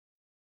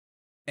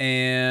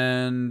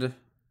And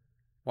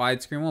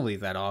widescreen, we'll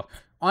leave that off.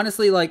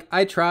 Honestly, like,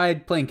 I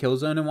tried playing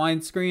Killzone in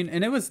widescreen,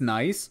 and it was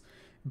nice,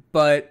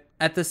 but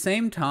at the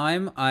same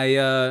time,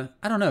 I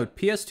don't know,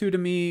 PS2 to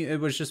me, it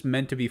was just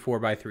meant to be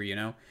 4:3, you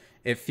know?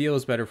 It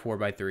feels better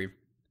 4:3.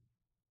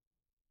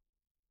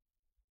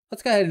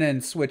 Let's go ahead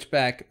and switch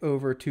back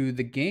over to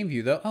the game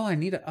view, though. Oh, I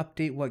need to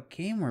update what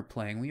game we're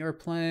playing. We are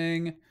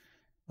playing,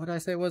 what did I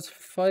say it was?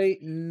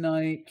 Fight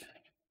Night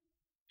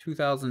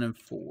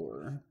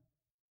 2004.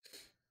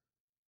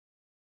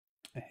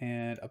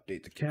 And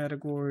update the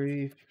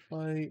category.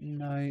 Fight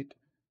Night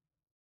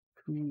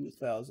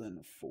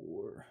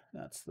 2004.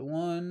 That's the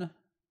one.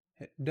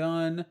 Hit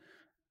done.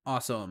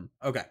 Awesome.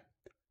 Okay.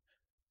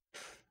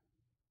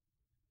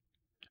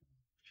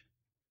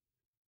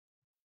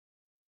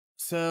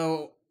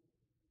 So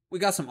we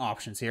got some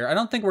options here. I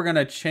don't think we're going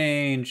to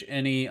change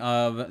any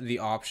of the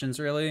options,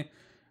 really.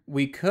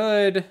 We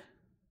could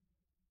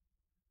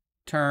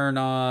turn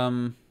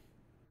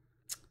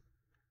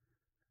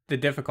the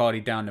difficulty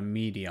down to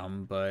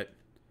medium, but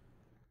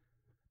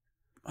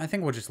I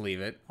think we'll just leave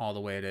it all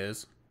the way it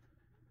is.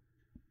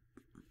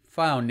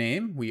 File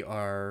name, we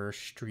are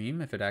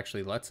stream, if it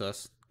actually lets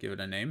us give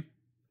it a name.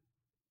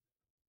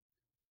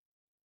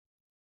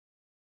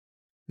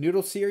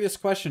 Noodle, serious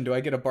question. Do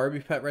I get a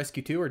Barbie Pet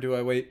Rescue 2 or do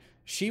I wait?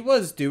 She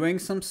was doing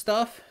some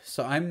stuff,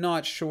 so I'm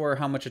not sure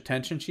how much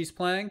attention she's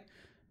paying,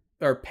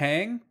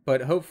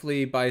 but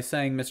hopefully by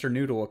saying Mr.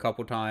 Noodle a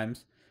couple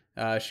times,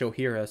 she'll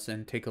hear us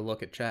and take a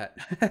look at chat.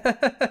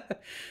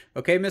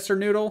 Okay, Mr.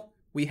 Noodle,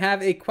 we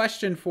have a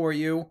question for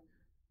you.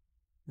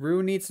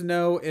 Rue needs to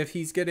know if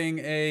he's getting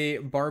a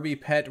Barbie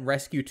Pet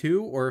Rescue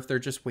 2 or if they're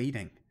just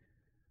waiting.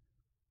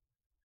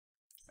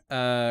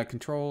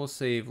 Control,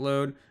 save,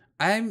 load.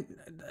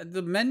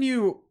 The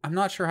menu, I'm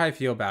not sure how I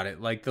feel about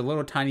it. Like the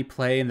little tiny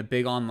play and the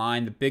big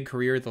online, the big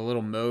career, the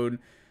little mode.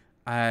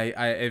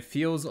 It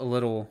feels a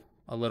little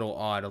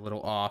odd, a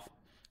little off.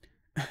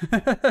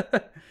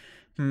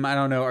 I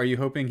don't know. Are you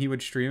hoping he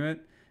would stream it?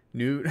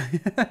 Newt,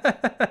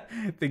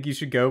 think you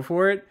should go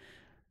for it?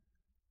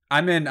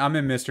 I'm in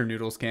Mr.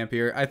 Noodle's camp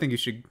here. I think you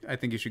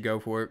should go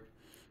for it.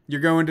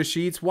 You're going to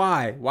Sheets?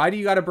 Why? Why do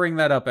you got to bring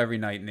that up every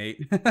night,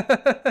 Nate?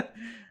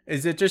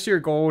 Is it just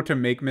your goal to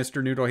make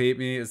Mr. Noodle hate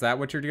me? Is that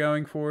what you're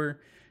going for?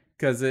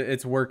 Because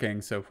it's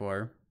working so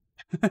far.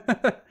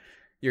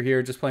 You're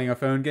here just playing a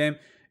phone game?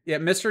 Yeah,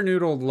 Mr.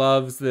 Noodle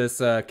loves this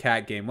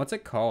cat game. What's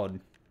it called?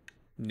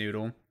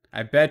 Noodle.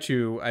 I bet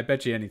you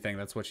anything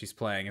that's what she's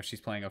playing if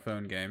she's playing a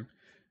phone game.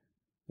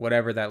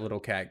 Whatever that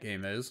little cat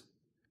game is.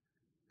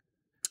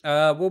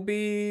 We'll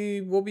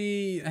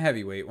be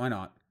heavyweight. Why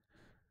not?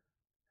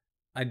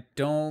 I'm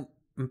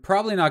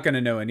probably not going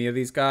to know any of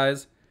these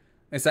guys.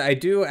 I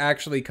do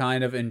actually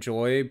kind of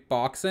enjoy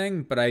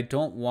boxing, but I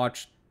don't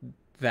watch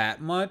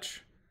that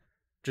much.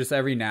 Just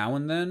every now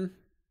and then.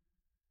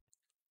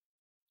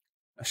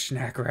 A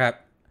snack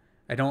wrap.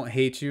 I don't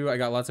hate you. I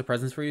got lots of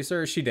presents for you,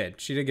 sir. She did.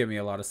 She did give me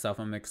a lot of stuff.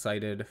 I'm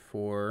excited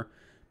for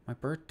my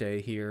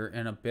birthday here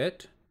in a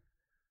bit.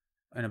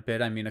 In a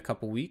bit, I mean a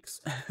couple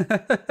weeks.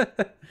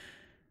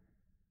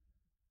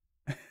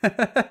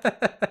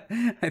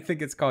 I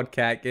think it's called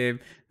Cat Game.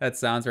 That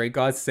sounds right.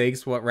 God's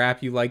sakes, what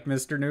rap you like,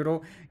 Mr.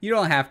 Noodle? You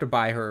don't have to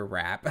buy her a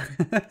rap.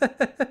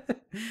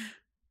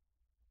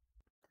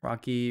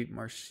 Rocky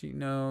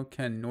Marcino,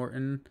 Ken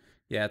Norton.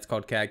 Yeah, it's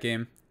called Cat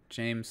Game.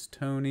 James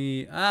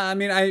Tony. I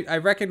mean, I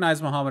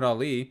recognize Muhammad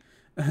Ali,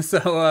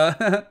 so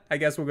I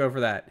guess we'll go for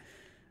that.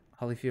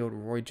 Holyfield,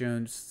 Roy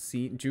Jones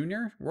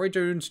Jr. Roy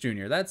Jones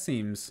Jr. That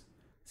seems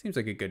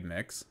like a good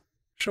mix.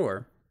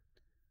 Sure.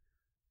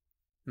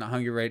 Not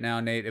hungry right now,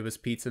 Nate. It was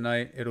pizza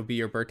night. It'll be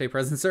your birthday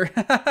present, sir.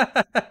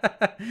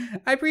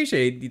 I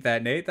appreciate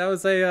that, Nate. That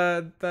was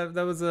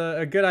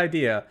a good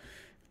idea.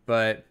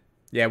 But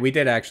yeah, we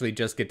did actually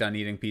just get done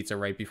eating pizza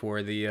right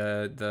before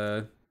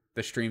the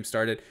stream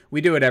started.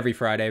 We do it every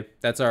Friday.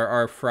 That's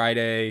our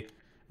Friday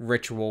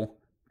ritual,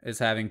 is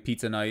having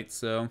pizza night.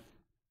 So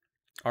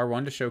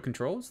R1 to show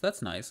controls.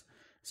 That's nice.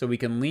 So we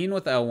can lean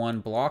with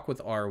L1, block with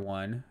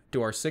R1,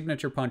 do our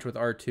signature punch with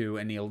R2,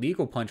 and the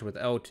illegal punch with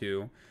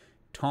L2.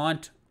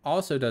 Taunt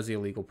also does the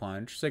illegal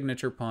punch.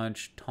 Signature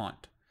punch,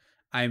 taunt.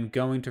 I'm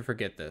going to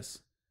forget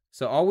this.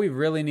 So all we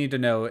really need to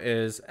know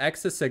is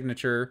X is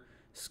signature,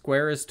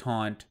 square is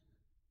taunt.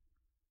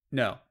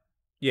 No.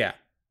 Yeah.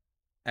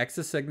 X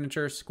is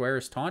signature, square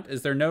is taunt.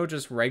 Is there no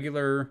just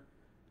regular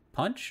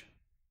punch?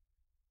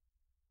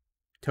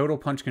 Total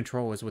punch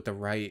control is with the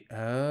right.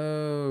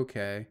 Oh,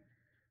 okay.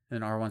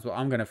 And R1's, well,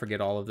 I'm going to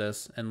forget all of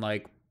this in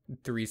like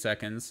 3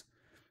 seconds.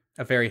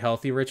 A very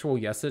healthy ritual?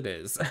 Yes, it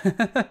is.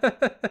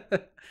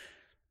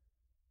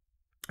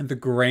 The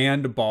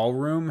Grand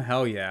Ballroom?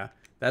 Hell yeah.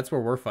 That's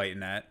where we're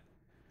fighting at.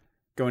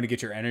 Going to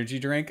get your energy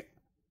drink?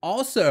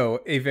 Also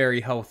a very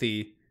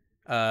healthy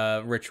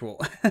ritual.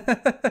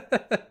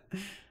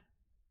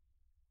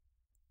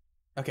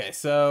 Okay,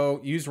 so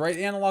use right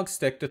analog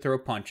stick to throw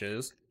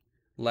punches.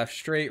 Left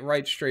straight,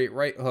 right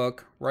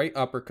hook, right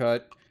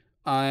uppercut.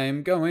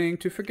 I'm going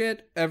to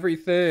forget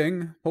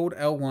everything. Hold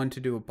L1 to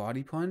do a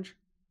body punch.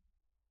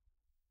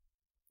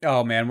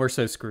 Oh man, we're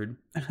so screwed.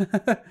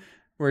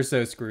 We're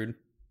so screwed.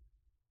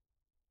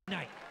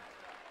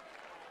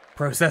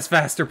 Process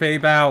faster,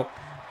 PayPal.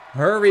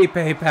 Hurry,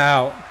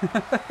 PayPal.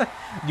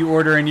 You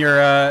ordering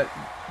your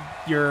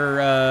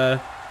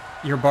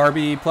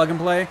Barbie plug and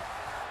play?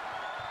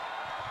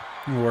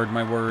 Lord,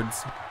 my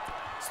words.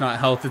 It's not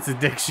health, it's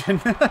addiction.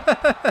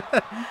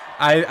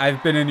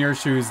 I've been in your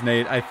shoes,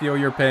 Nate. I feel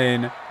your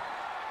pain.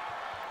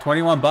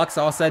 21 bucks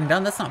all said and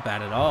done. That's not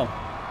bad at all.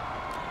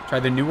 Try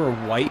the newer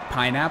white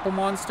pineapple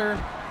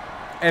monster.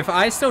 If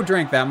I still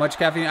drink that much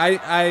caffeine,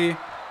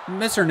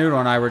 Mr. Noodle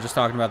and I were just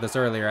talking about this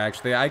earlier,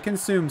 actually. I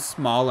consume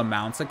small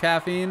amounts of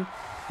caffeine,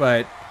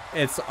 but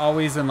it's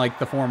always in like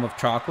the form of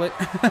chocolate.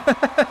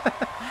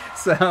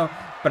 So,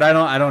 but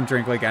I don't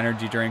drink like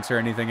energy drinks or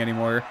anything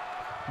anymore,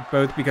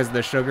 both because of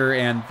the sugar,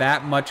 and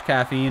that much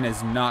caffeine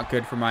is not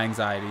good for my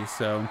anxiety.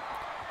 So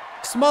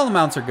small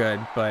amounts are good,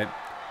 but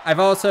I've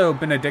also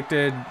been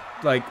addicted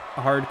like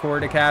hardcore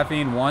to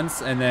caffeine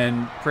once and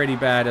then pretty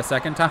bad a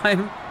second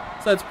time.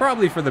 So it's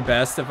probably for the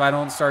best if I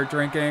don't start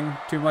drinking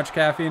too much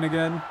caffeine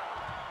again.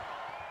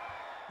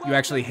 You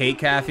actually hate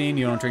caffeine?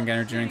 You don't drink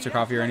energy drinks or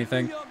coffee or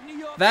anything?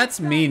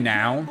 That's me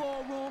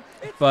now.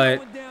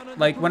 But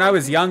like when I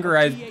was younger,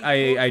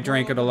 I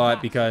drank it a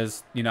lot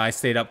because, you know, I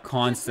stayed up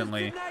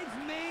constantly.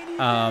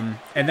 And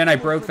then I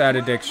broke that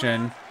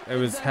addiction. It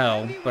was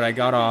hell, but I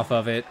got off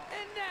of it.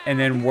 And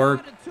then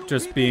work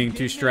just being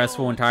too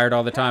stressful and tired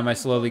all the time, I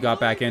slowly got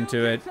back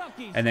into it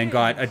and then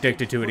got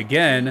addicted to it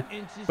again.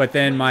 But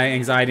then my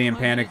anxiety and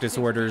panic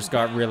disorders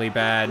got really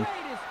bad.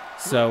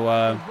 So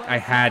I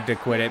had to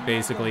quit it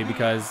basically,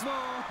 because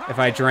if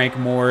I drank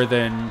more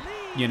than,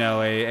 you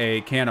know,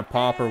 a can of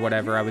pop or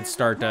whatever, I would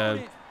start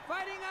to,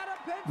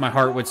 my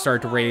heart would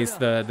start to race,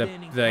 the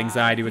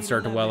anxiety would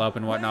start to well up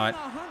and whatnot.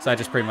 So I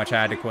just pretty much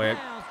had to quit.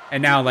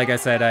 And now, like I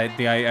said,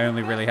 I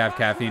only really have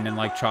caffeine in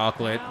like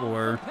chocolate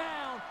or...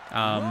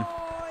 I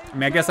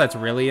mean, I guess that's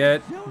really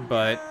it,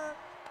 but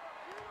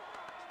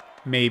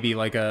maybe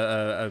like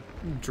a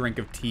drink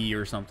of tea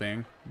or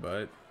something,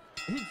 but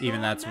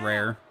even that's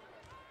rare.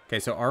 Okay,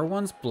 so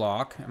R1's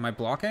block. Am I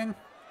blocking?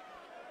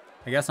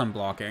 I guess I'm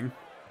blocking.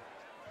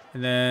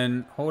 And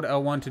then hold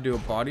L1 to do a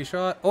body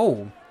shot.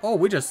 Oh,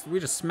 we just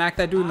smacked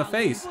that dude in the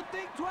face.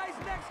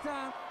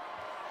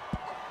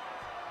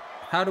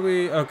 How do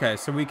we? Okay,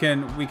 so we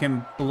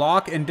can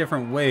block in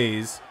different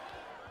ways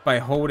by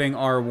holding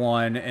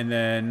R1 and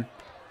then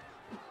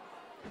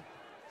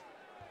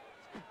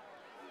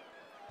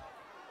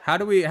how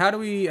do we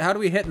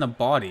hit in the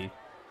body?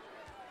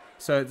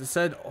 So it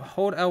said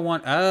hold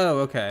L1. Oh,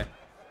 okay.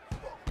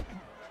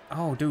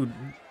 Oh, dude,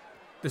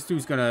 this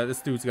dude's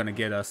gonna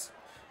get us.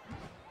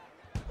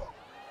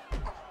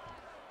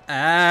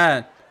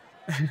 Ah,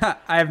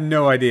 I have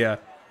no idea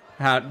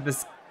how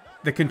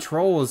the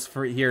controls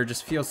for here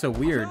just feel so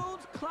weird.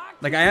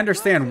 Like I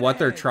understand what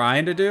they're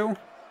trying to do,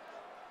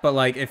 but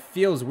like it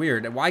feels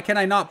weird. Why can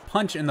I not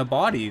punch in the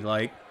body?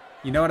 Like,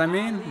 you know what I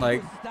mean?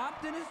 Like,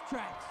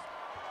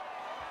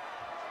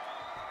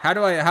 how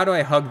do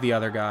I hug the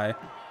other guy?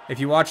 If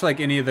you watch like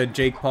any of the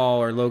Jake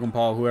Paul or Logan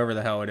Paul, whoever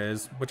the hell it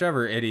is,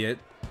 whichever idiot,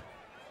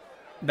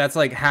 that's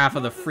like half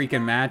of the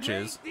freaking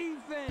matches.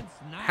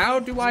 How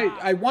do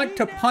I want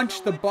to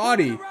punch the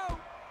body?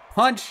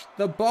 Punch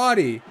the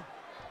body.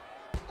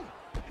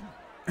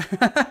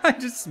 I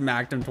just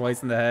smacked him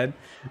twice in the head.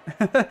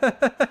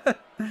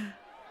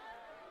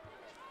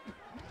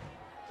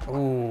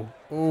 Oh.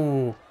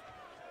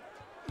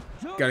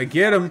 Gotta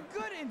get him.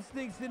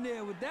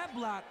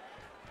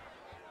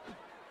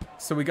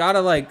 So we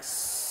gotta like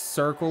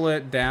circle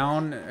it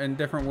down in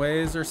different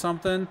ways or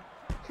something.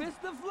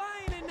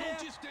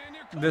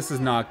 This is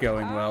not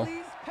going well.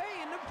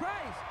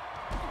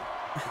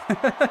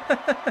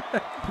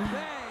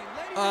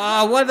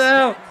 Ah, what the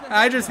hell?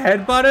 I just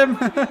headbutt him?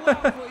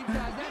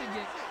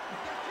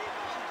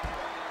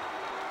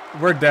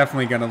 We're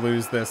definitely gonna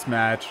lose this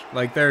match.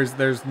 Like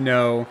there's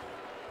no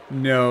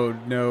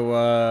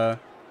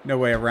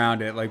way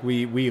around it. Like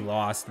we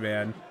lost,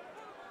 man.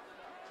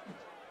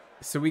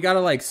 So we gotta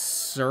like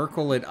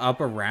circle it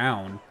up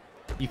around.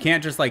 You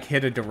can't just like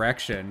hit a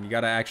direction. You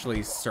gotta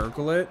actually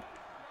circle it.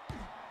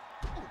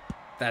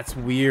 That's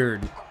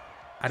weird.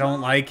 I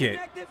don't like it.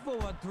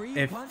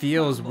 It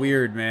feels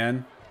weird,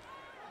 man.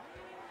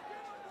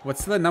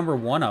 What's the number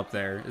 1 up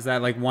there? Is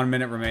that like 1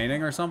 minute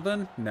remaining or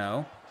something?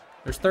 No.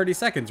 There's 30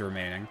 seconds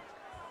remaining.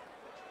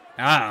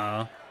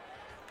 What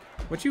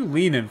you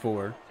leaning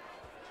for?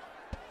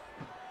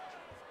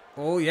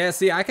 Oh, yeah,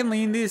 see, I can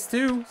lean these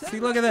too. See,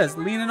 look at this.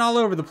 Leaning all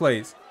over the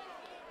place.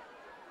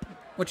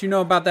 What you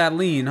know about that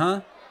lean,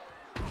 huh?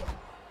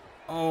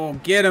 Oh,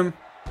 get him.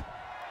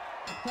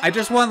 I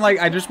just want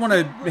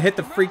to hit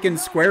the freaking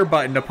square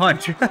button to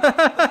punch. Should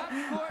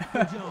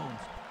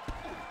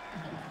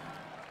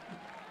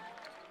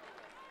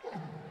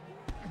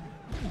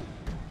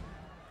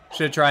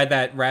have tried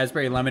that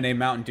raspberry lemonade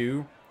Mountain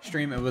Dew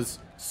stream. It was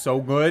so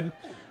good.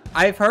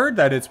 I've heard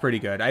that it's pretty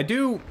good. I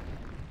don't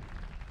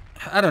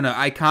know.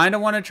 I kind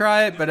of want to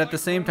try it, but at the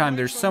same time,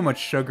 there's so much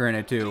sugar in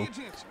it too.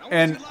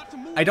 And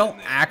I don't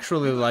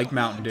actually like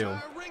Mountain Dew.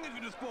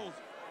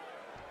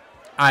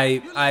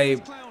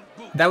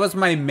 That was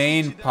my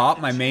main pop,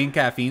 my main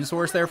caffeine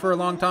source there for a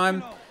long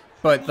time.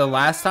 But the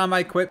last time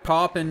I quit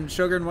pop and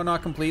sugar and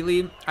whatnot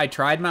completely, I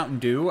tried Mountain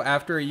Dew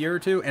after a year or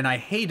two, and I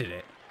hated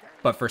it.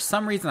 But for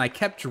some reason, I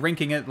kept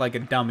drinking it like a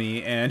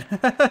dummy, and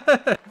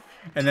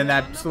and then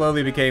that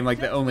slowly became like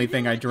the only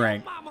thing I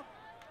drank.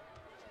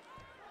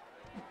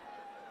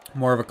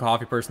 More of a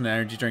coffee person than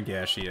energy drink?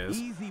 Yeah, she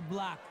is.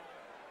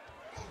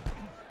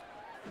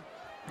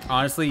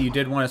 Honestly, you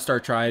did want to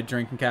start trying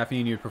drinking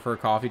caffeine. You'd prefer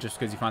coffee just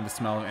because you find the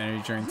smell of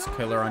energy drinks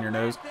killer on your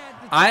nose.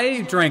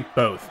 I drank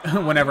both.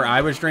 Whenever I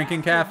was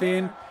drinking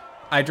caffeine,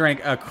 I drank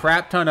a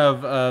crap ton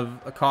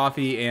of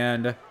coffee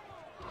and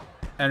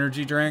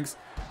energy drinks.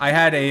 I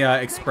had a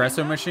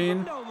espresso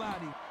machine.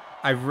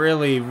 I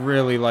really,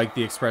 really liked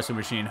the espresso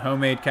machine.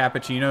 Homemade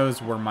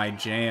cappuccinos were my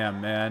jam,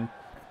 man.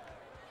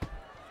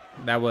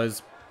 That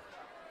was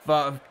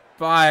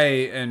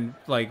by and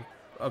like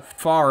a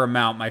far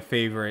amount my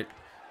favorite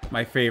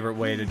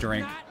way to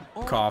drink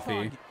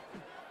coffee.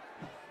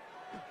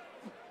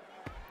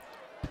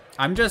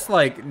 I'm just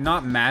like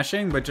not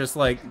mashing, but just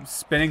like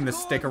spinning the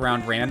stick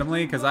around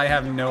randomly because I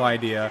have no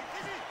idea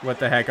what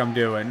the heck I'm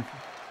doing.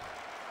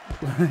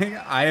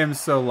 I am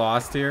so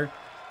lost here.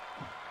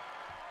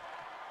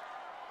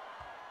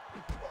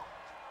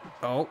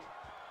 Oh.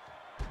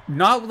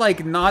 Not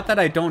that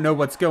I don't know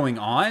what's going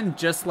on,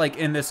 just like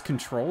in this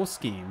control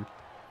scheme.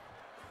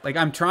 Like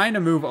I'm trying to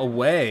move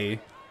away.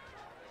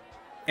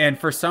 And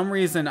for some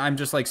reason, I'm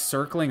just like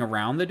circling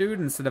around the dude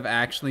instead of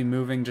actually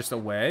moving just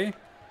away.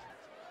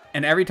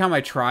 And every time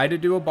I try to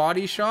do a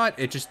body shot,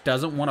 it just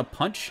doesn't want to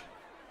punch.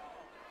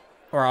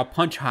 Or I'll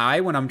punch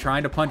high when I'm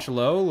trying to punch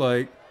low.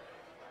 Like,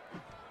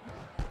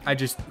 I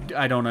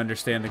don't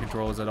understand the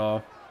controls at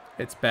all.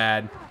 It's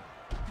bad.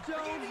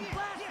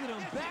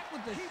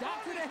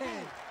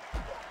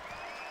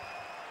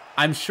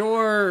 I'm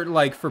sure,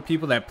 like, for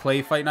people that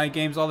play Fight Night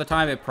games all the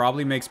time, it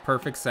probably makes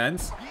perfect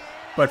sense.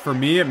 But for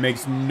me, it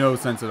makes no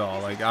sense at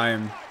all. Like, I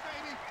am...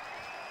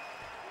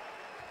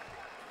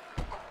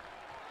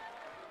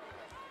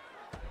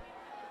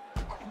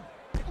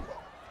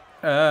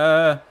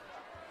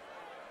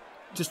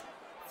 Just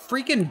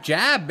freaking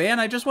jab, man.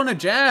 I just want to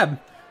jab.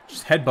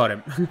 Just headbutt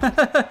him.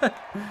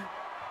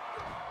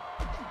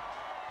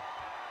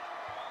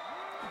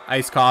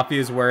 Iced coffee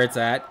is where it's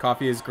at.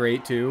 Coffee is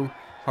great, too.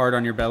 Hard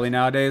on your belly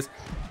nowadays.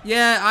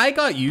 Yeah, I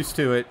got used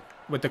to it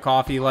with the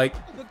coffee. Like...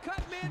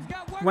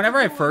 Whenever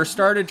I first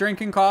started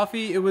drinking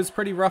coffee, it was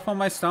pretty rough on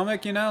my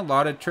stomach, you know? A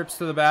lot of trips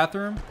to the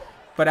bathroom.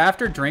 But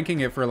after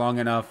drinking it for long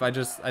enough, I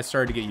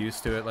started to get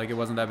used to it. Like, it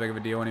wasn't that big of a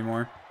deal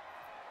anymore.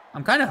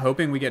 I'm kind of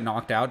hoping we get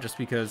knocked out just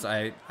because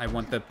I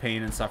want the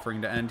pain and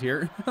suffering to end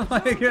here.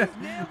 Like, do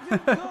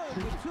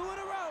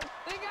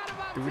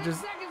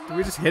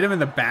we just hit him in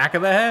the back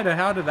of the head?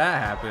 How did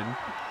that happen?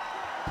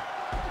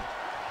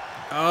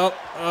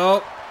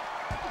 Oh.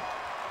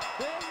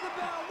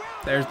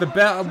 There's the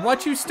bell.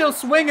 What you still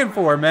swinging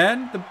for,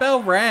 man? The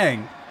bell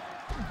rang.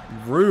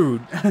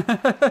 Rude.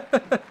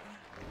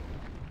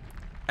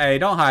 Hey,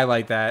 don't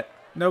highlight that.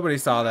 Nobody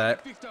saw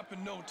that.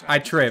 I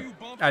tripped.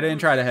 I didn't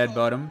try to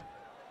headbutt him.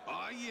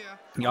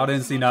 Y'all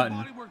didn't see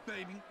nothing.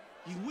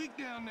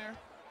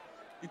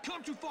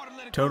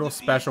 Total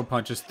special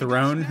punches.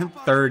 Thrown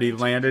 30,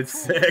 landed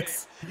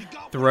 6.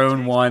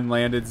 Thrown 1,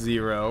 landed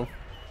 0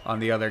 on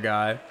the other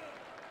guy.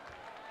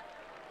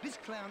 This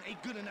clown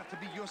ain't good enough to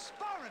be your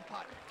sparring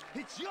partner.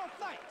 It's your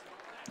fight.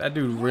 That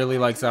dude really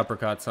likes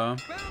uppercuts, huh?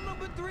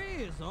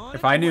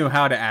 If I knew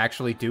how to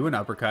actually do an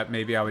uppercut,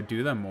 maybe I would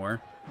do them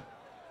more.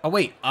 Oh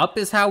wait, up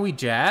is how we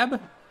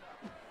jab?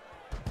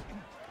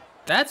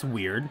 That's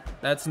weird.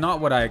 That's not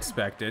what I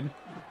expected.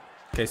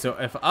 Okay, so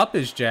if up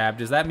is jab,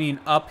 does that mean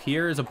up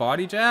here is a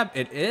body jab?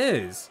 It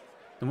is.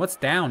 Then what's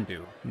down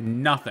do?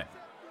 Nothing.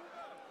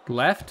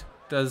 Left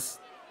does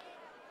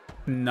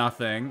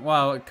nothing.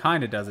 Well, it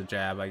kind of does a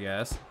jab, I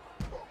guess.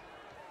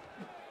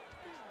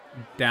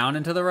 Down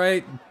and to the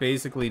right,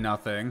 basically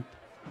nothing.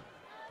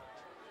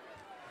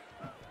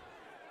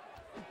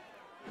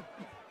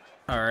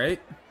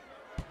 Alright.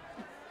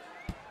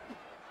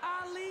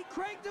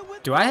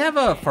 Do I have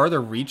a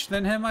farther reach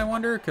than him, I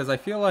wonder? Because I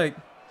feel like...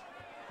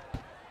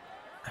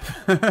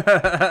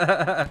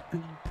 I'm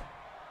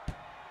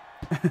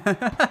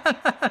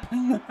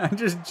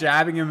just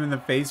jabbing him in the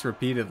face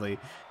repeatedly.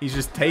 He's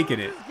just taking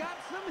it.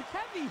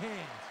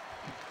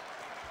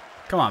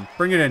 Come on,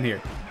 bring it in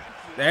here.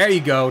 There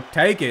you go.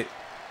 Take it.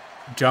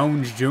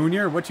 Jones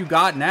Jr., what you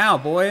got now,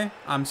 boy?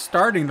 I'm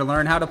starting to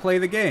learn how to play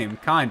the game.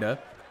 Kinda.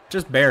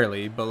 Just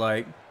barely, but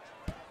like...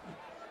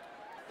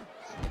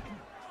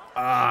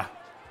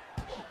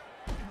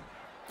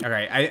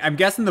 Alright, I'm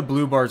guessing the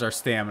blue bars are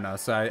stamina,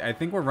 so I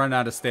think we're running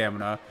out of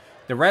stamina.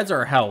 The reds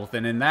are health,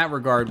 and in that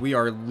regard, we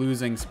are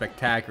losing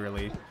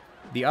spectacularly.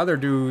 The other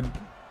dude,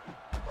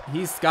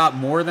 he's got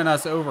more than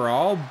us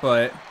overall,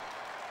 but...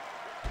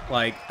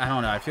 Like, I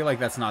don't know. I feel like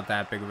that's not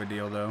that big of a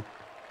deal, though.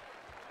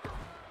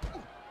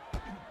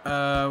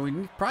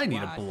 We probably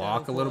need to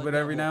block a little bit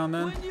every now and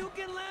then.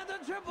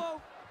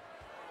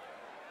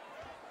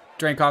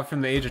 drank coffee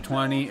from the age of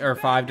 20 or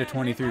 5 to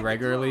 23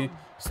 regularly.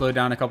 Slowed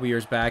down a couple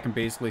years back and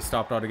basically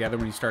stopped altogether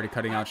when you started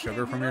cutting out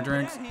sugar from your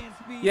drinks.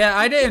 Yeah,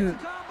 I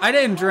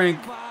didn't drink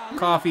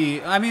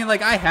coffee. I mean,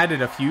 like, I had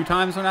it a few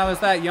times when I was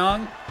that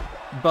young,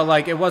 but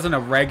like it wasn't a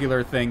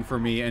regular thing for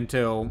me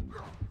until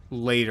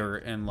later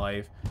in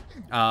life.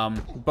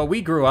 But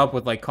we grew up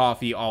with like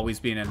coffee always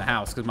being in the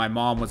house because my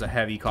mom was a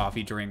heavy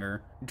coffee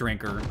drinker.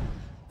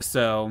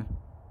 So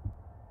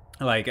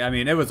like, I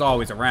mean, it was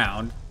always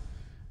around.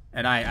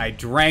 And I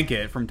drank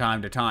it from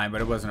time to time, but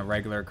it wasn't a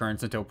regular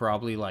occurrence until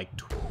probably like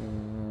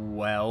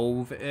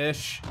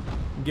 12-ish,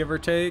 give or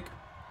take.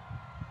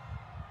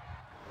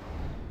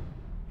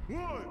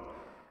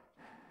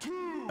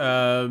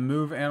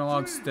 Move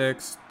analog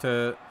sticks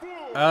to...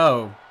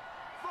 Oh.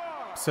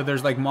 So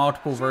there's like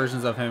multiple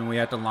versions of him. We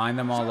have to line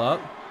them all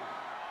up.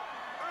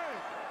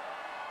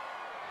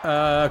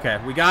 Okay,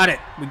 we got it.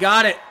 We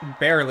got it.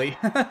 Barely.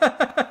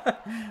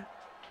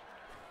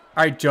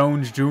 Alright,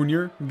 Jones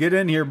Jr. Get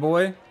in here,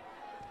 boy.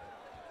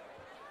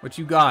 What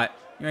you got?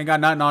 You ain't got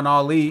nothing on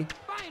Ali.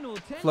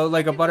 Float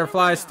like a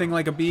butterfly, sting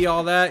like a bee,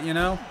 all that, you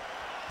know?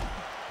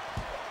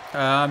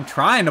 I'm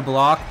trying to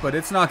block, but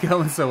it's not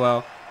going so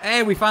well.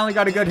 Hey, we finally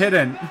got a good hit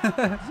in.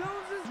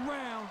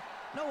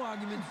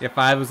 Yeah,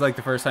 5 was like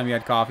the first time you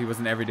had coffee, was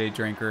an everyday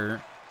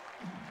drinker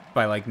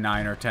by like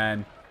 9 or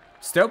 10.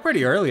 Still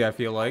pretty early, I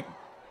feel like.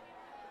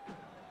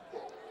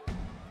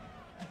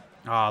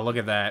 Oh, look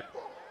at that.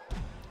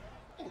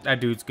 That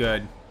dude's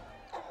good.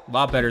 A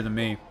lot better than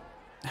me.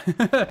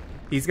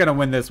 He's gonna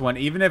win this one.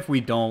 Even if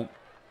we don't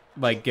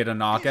like get a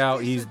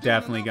knockout, he's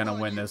definitely gonna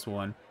win this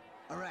one.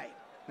 All right.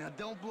 Now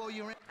don't blow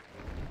your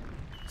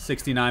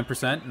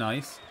 69%,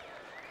 nice.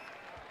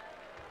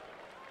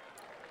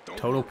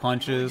 Total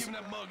punches.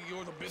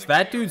 So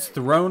that dude's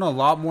thrown a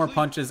lot more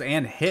punches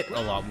and hit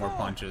a lot more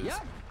punches.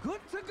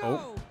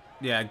 Oh,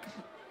 yeah.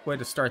 Way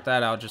to start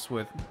that out just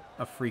with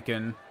a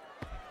freaking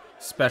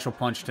special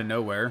punch to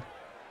nowhere.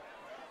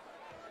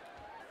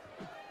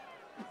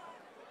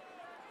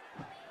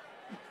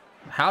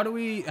 How do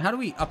we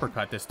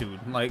uppercut this dude?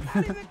 Like,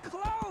 not even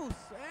close.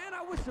 And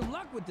I wish him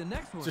luck with the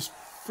next one. Just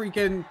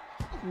freaking,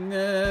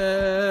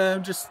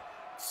 just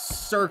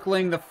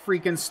circling the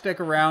freaking stick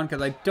around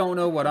because I don't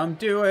know what I'm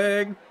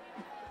doing.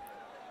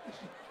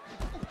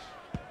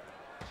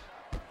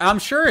 I'm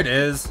sure it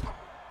is.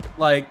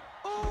 Like,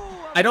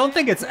 I don't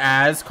think it's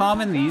as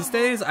common these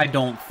days. I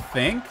don't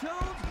think.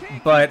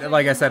 But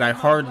like I said, I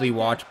hardly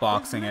watch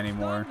boxing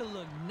anymore.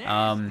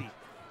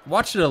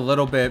 Watched it a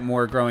little bit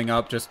more growing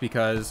up just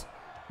because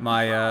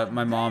my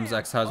my mom's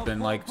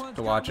ex-husband liked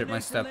to watch it. My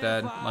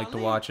stepdad liked to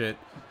watch it.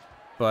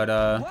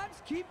 But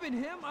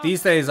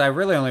these days I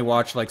really only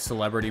watch like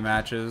celebrity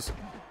matches.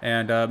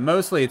 And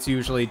mostly it's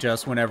usually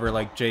just whenever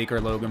like Jake or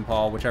Logan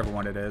Paul, whichever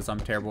one it is, I'm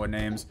terrible at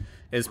names,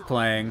 is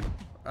playing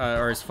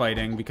or is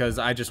fighting, because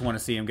I just want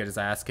to see him get his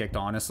ass kicked,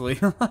 honestly.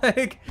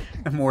 Like,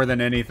 more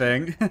than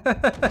anything.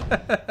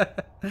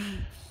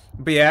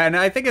 But yeah, and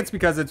I think it's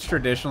because it's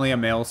traditionally a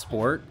male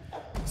sport.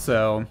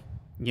 So,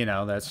 you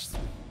know, that's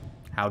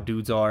how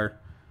dudes are.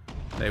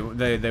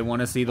 They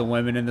want to see the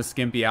women in the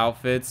skimpy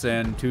outfits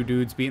and two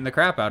dudes beating the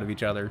crap out of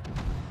each other.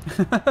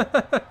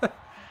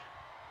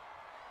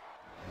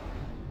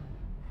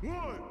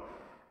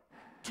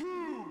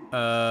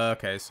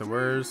 Okay, so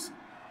where's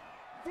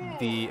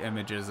the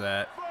images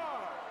at?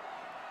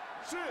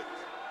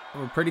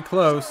 We're pretty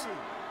close.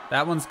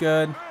 That one's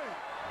good.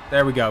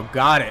 There we go.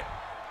 Got it.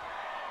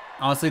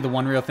 Honestly, the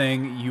one real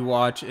thing you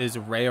watch is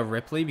Rhea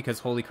Ripley, because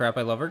holy crap,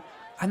 I love her.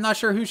 I'm not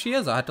sure who she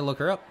is. I'll have to look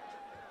her up.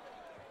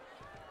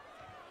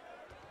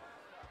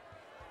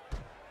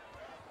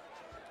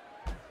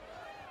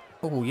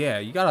 Oh yeah,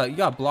 you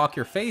gotta block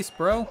your face,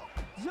 bro.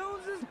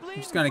 I'm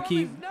just gonna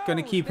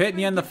keep hitting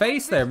you in the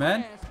face there,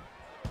 man.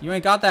 You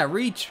ain't got that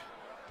reach.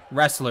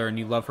 Wrestler, and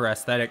you love her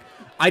aesthetic.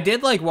 I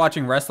did like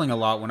watching wrestling a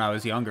lot when I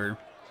was younger.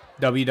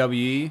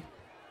 WWE,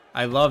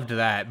 I loved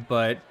that,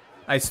 but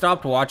I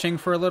stopped watching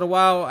for a little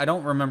while. I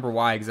don't remember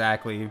why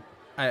exactly.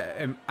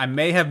 I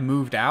may have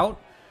moved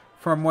out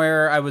from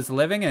where I was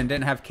living and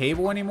didn't have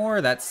cable anymore.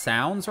 That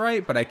sounds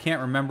right, but I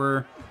can't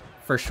remember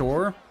for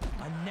sure.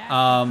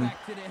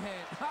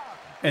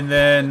 And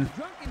then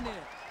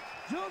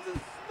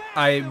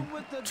I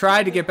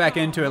tried to get back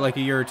into it like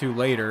a year or two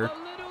later.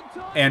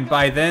 And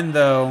by then,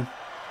 though,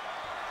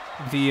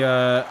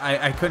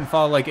 I couldn't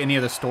follow like any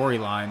of the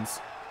storylines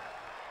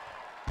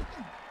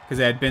because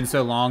it had been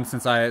so long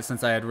since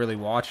I had really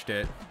watched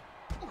it.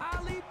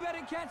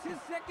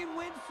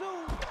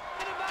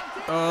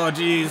 Oh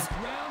jeez.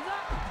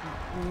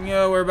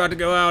 Yeah, we're about to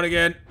go out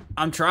again.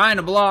 I'm trying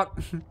to block.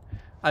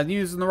 I'm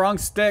using the wrong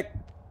stick.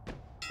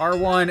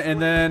 R1,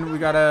 and then we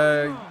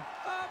gotta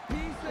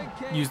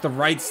use the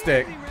right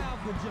stick.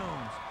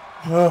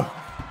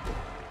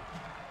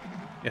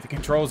 Yeah, the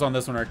controls on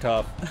this one are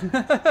tough.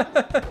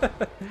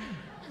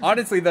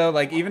 Honestly, though,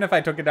 like, even if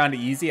I took it down to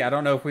easy, I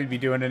don't know if we'd be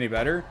doing any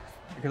better.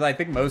 Because I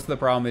think most of the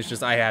problem is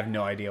just I have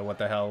no idea what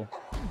the hell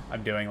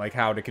I'm doing, like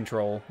how to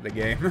control the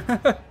game.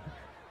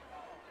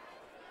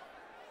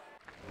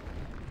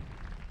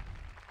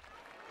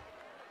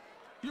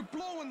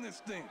 run this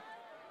thing.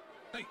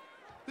 Hey,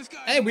 this guy.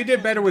 Hey, we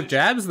did better with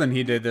jabs than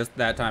he did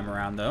that time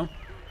around, though.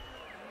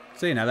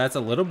 See, now that's a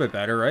little bit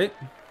better, right?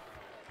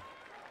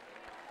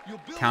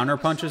 Counter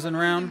punches in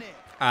round.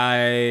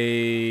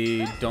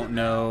 I don't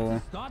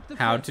know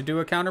how to do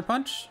a counter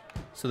punch.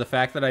 So the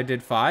fact that I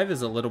did 5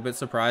 is a little bit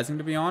surprising,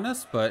 to be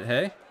honest. But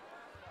hey.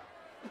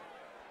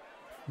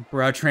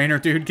 Bruh, trainer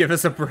dude, give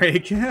us a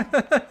break.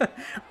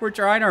 We're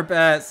trying our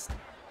best.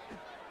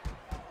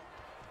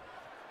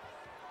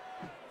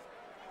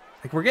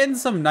 Like, we're getting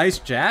some nice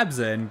jabs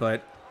in,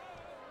 but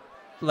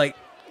like,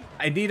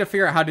 I need to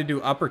figure out how to do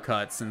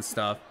uppercuts and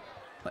stuff.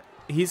 Like,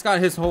 he's got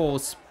his whole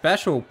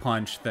special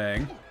punch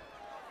thing.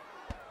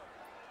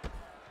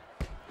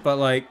 But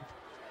like,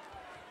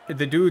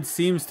 the dude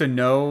seems to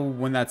know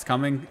when that's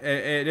coming.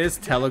 It is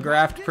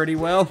telegraphed pretty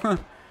well.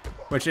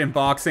 Which in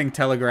boxing,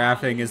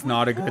 telegraphing is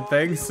not a good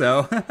thing,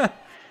 so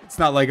it's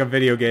not like a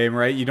video game,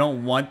 right? You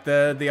don't want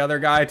the other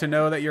guy to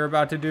know that you're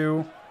about to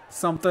do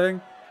something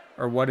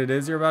or what it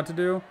is you're about to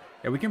do.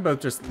 Yeah, we can both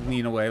just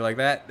lean away like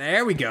that.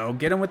 There we go.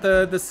 Get him with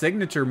the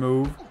signature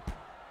move.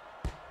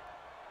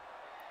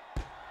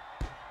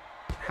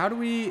 How do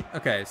we...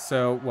 Okay,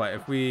 so what?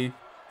 If we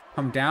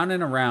come down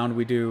and around,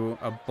 we do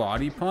a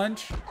body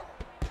punch.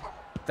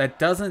 That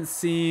doesn't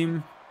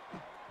seem...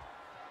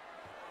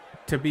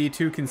 to be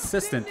too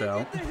consistent,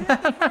 though.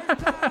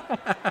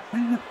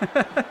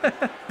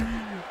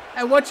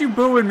 Hey, what you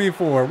booing me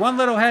for? One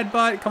little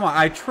headbutt? Come on,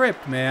 I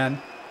tripped,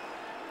 man.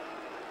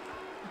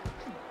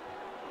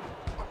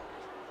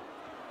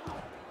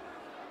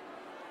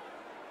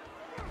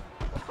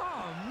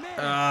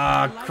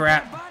 Ah, oh,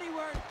 crap.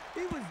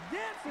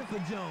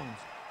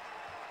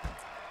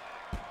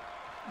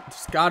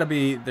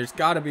 There's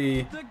gotta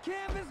be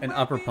an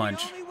upper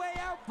punch.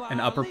 An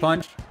upper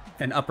punch?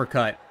 An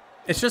uppercut.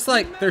 It's just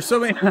like, there's so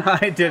many...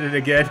 I did it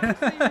again.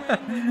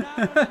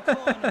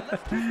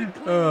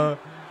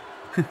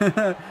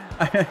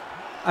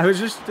 I was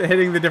just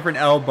hitting the different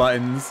L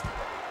buttons.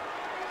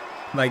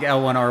 Like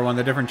L1, R1,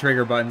 the different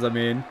trigger buttons, I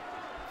mean.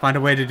 Find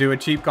a way to do a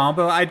cheap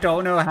combo? I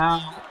don't know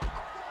how.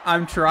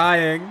 I'm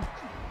trying.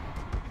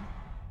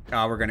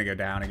 Oh, we're gonna go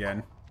down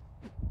again.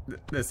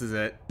 This is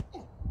it.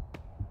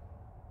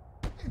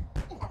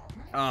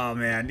 Oh,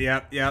 man.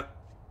 Yep.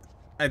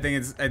 I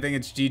think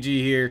it's GG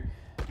here.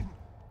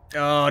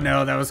 Oh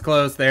no, that was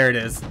close. There it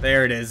is.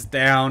 There it is.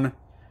 Down.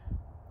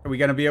 Are we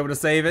gonna be able to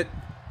save it?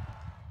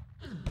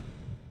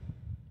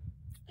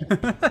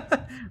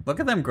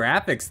 Look at them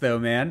graphics though,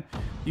 man.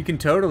 You can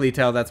totally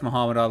tell that's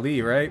Muhammad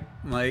Ali, right?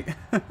 Like,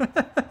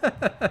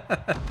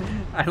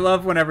 I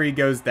love whenever he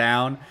goes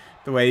down.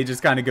 The way he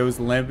just kind of goes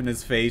limp and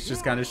his face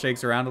just kind of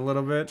shakes around a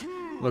little bit.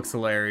 Looks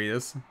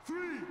hilarious.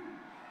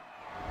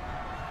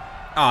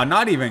 Oh,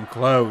 not even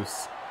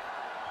close.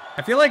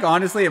 I feel like,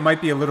 honestly, it might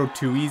be a little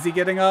too easy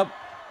getting up.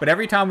 But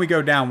every time we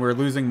go down, we're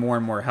losing more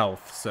and more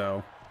health,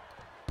 so...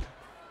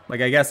 Like,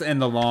 I guess in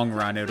the long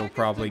run, it'll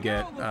probably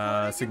get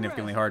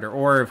significantly harder.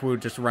 Or if we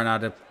just run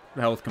out of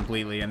health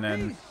completely, and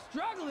then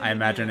I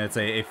imagine it's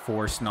a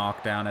forced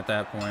knockdown at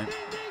that point.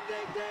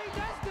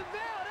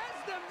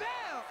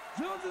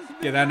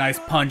 Get that nice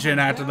punch in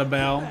after the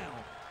bell.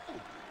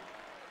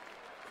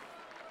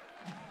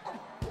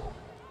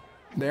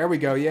 There we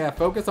go, yeah,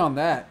 focus on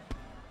that.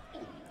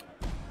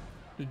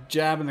 Just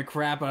jabbing the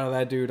crap out of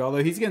that dude.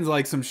 Although he's getting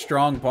like some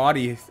strong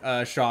body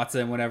shots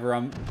in whenever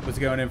I was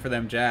going in for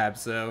them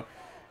jabs. So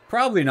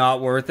probably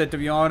not worth it, to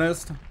be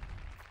honest.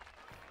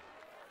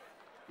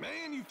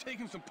 Man, you've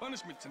taken some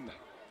punishment tonight.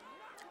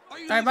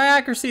 My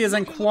accuracy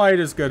isn't quite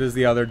as good as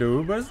the other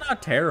dude, but it's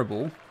not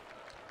terrible.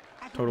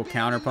 Total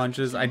counter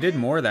punches. I did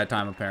more that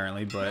time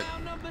apparently, but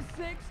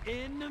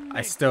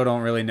I still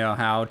don't really know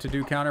how to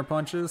do counter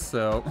punches.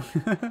 So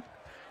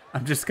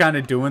I'm just kind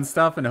of doing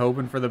stuff and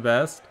hoping for the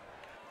best.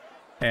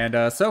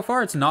 And so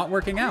far, it's not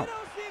working out.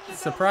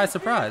 Surprise,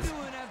 surprise.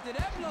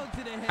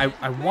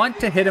 I want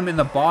to hit him in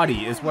the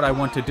body is what I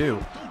want to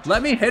do.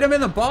 Let me hit him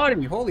in the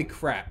body. Holy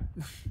crap.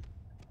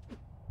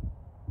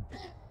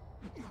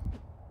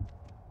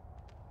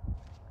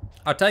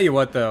 I'll tell you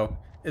what, though.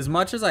 As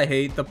much as I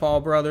hate the Paul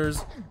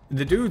brothers,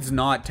 the dude's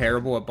not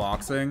terrible at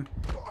boxing.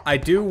 I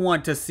do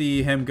want to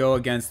see him go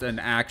against an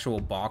actual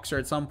boxer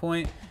at some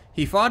point.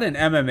 He fought an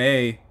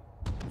MMA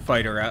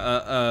fighter,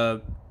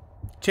 a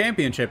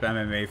championship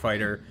MMA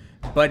fighter,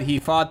 but he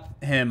fought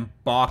him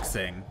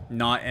boxing,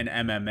 not an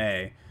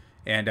MMA.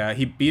 And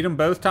he beat him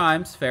both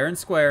times, fair and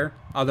square.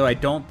 Although I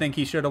don't think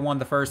he should have won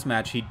the first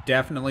match. He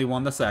definitely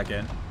won the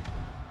second.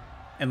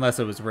 Unless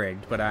it was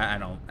rigged, but I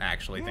don't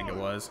actually think it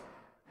was.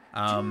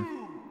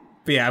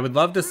 But yeah, I would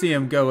love to see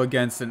him go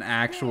against an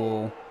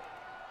actual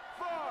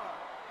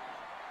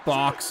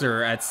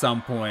boxer at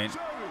some point.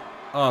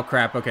 Oh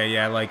crap, okay,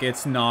 yeah, like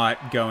it's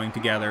not going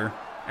together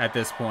at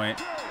this point.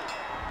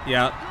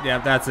 Yeah,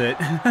 that's it.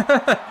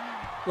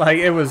 Like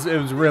it was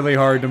really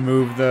hard to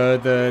move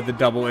the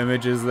double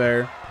images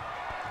there.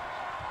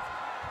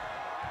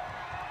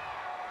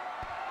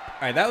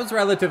 Alright, that was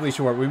relatively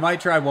short. We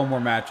might try one more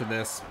match of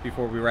this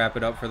before we wrap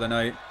it up for the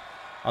night.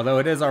 Although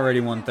it is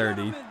already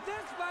 1:30.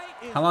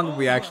 How long have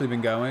we actually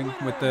been going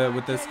with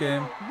this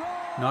game?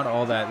 Not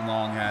all that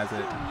long, has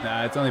it?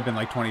 Nah, it's only been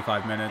like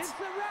 25 minutes.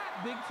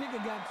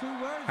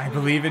 I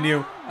believe in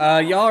you.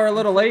 Y'all are a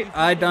little late.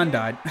 I done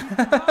died.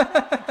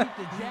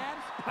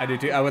 I do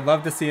too. I would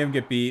love to see him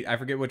get beat. I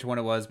forget which one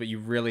it was, but you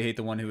really hate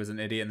the one who was an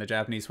idiot in the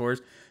Japanese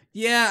force.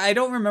 Yeah, I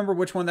don't remember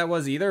which one that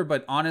was either,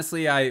 but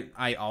honestly,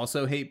 I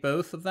also hate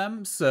both of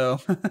them, so...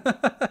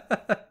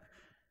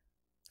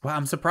 Wow,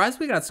 I'm surprised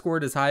we got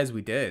scored as high as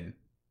we did.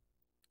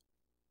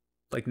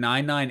 Like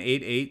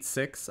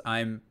 99886.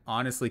 I'm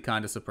honestly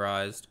kind of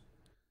surprised.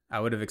 I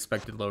would have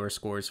expected lower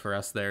scores for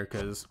us there,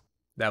 because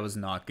that was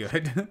not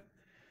good.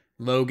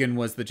 Logan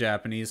was the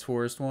Japanese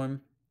forest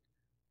one.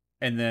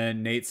 And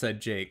then Nate said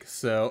Jake,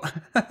 so...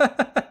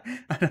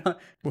 I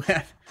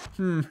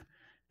don't,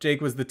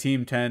 Jake was the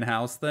Team 10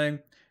 house thing.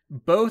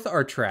 Both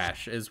are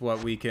trash, is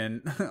what we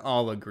can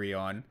all agree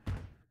on.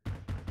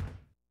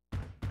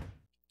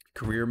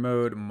 Career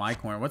mode, my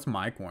corner. What's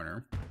my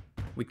corner?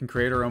 We can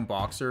create our own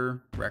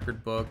boxer,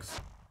 record books.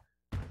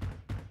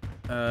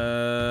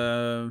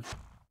 A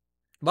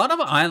lot of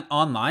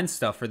online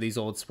stuff for these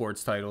old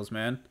sports titles,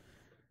 man.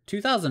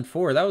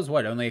 2004, that was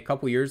what? Only a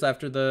couple years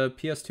after the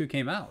PS2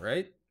 came out,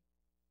 right?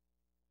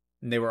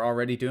 And they were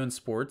already doing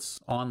sports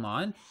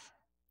online.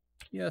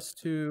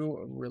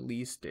 PS2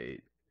 release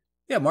date.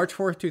 Yeah, March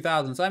 4th,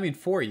 2000. So I mean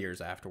 4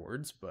 years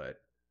afterwards, but...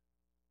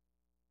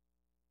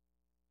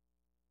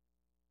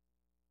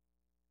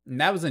 And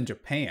that was in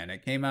Japan.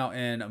 It came out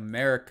in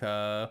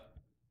America...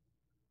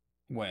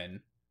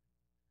 When?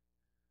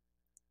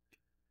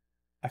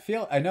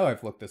 I know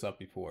I've looked this up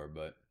before,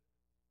 but...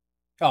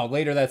 Oh,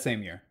 later that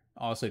same year.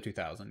 Also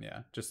 2000,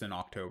 yeah. Just in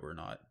October,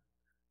 not...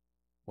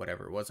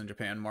 Whatever it was in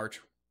Japan, March.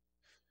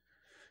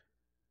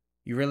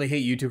 You really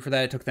hate YouTube for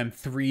that? It took them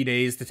 3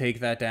 days to take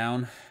that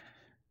down.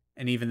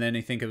 And even then,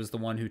 I think it was the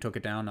one who took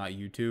it down, not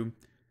YouTube.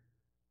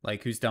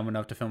 Like, who's dumb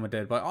enough to film a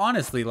dead? But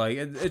honestly, like,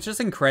 it's just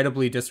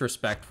incredibly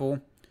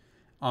disrespectful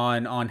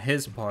on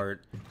his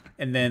part.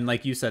 And then,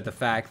 like you said, the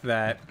fact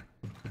that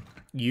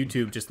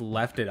YouTube just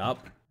left it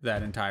up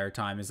that entire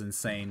time is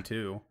insane,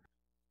 too.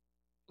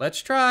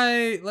 Let's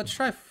try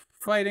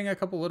fighting a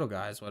couple little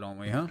guys, why don't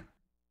we, huh?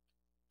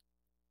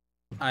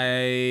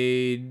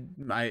 I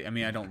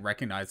mean, I don't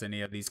recognize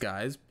any of these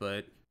guys,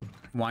 but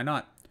why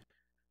not?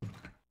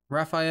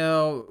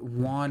 Rafael,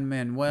 Juan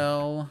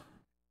Manuel,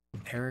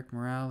 Eric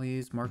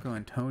Morales, Marco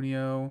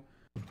Antonio,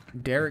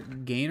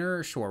 Derek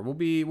Gaynor. Sure, we'll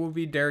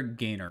be Derek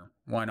Gaynor.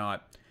 Why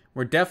not?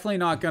 We're definitely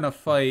not gonna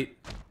fight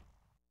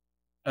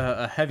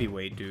a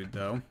heavyweight dude,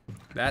 though.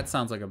 That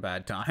sounds like a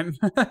bad time.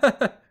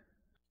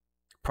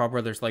 Paw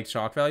Brothers like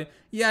shock value.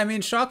 Yeah, I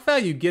mean, shock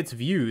value gets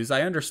views.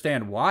 I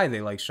understand why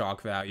they like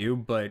shock value,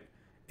 but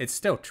it's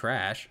still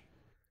trash.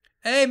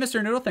 Hey,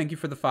 Mr. Noodle, thank you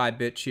for the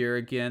 5-bit cheer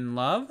again,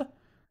 love.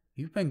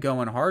 You've been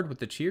going hard with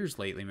the cheers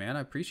lately, man. I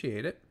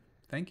appreciate it.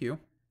 Thank you.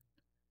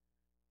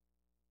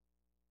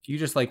 You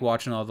just like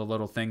watching all the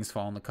little things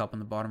fall in the cup in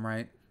the bottom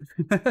right.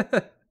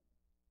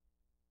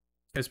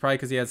 It's probably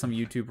because he had some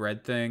YouTube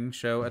Red thing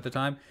show at the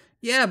time.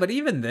 Yeah, but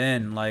even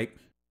then, like,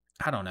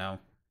 I don't know.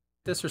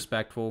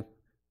 Disrespectful.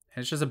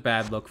 It's just a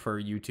bad look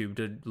for YouTube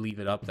to leave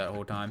it up that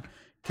whole time.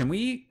 Can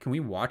we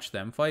watch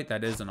them fight?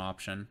 That is an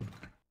option.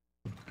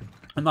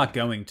 I'm not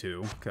going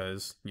to,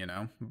 because, you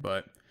know,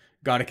 but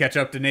gotta catch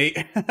up to Nate.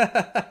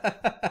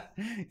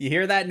 You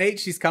hear that, Nate?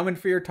 She's coming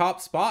for your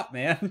top spot,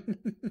 man.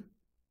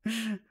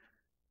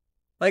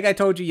 Like I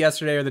told you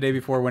yesterday or the day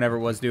before, whenever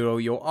it was, Doodle,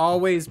 you'll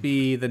always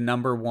be the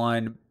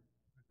 #1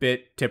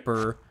 bit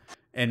tipper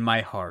in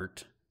my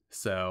heart.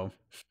 So,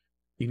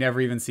 you never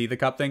even see the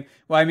cup thing?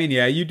 Well, I mean,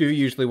 yeah, you do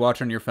usually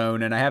watch on your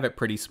phone, and I have it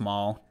pretty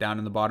small down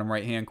in the bottom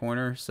right-hand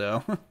corner,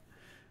 so.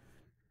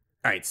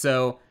 Alright,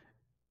 so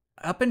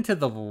up and to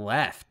the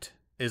left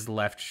is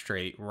left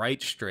straight,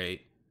 right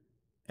straight.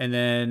 And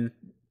then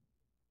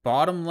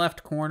bottom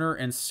left corner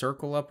and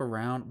circle up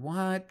around.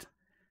 What?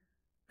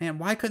 Man,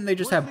 why couldn't they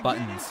just have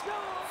buttons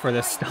for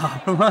this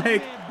stuff?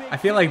 Like, I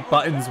feel like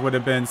buttons would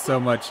have been so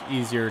much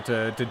easier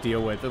to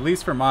deal with, at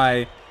least for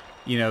my,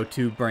 you know,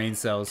 2 brain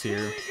cells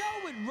here.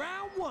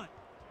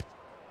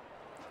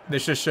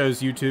 This just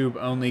shows YouTube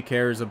only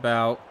cares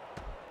about...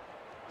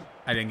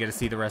 I didn't get to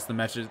see the rest of the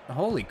matches.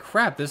 Holy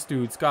crap, this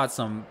dude's got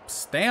some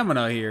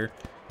stamina here.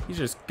 He's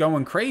just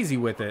going crazy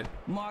with it.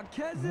 What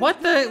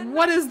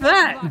is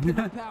that?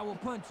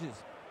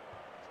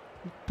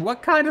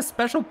 What kind of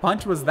special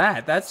punch was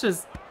that? That's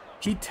just...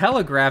 He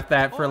telegraphed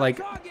that for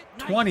like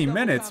 20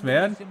 minutes,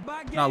 man.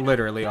 Not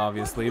literally,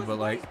 obviously, but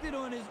like...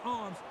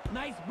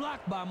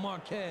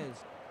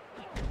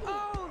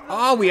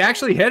 Oh, we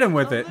actually hit him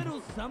with it.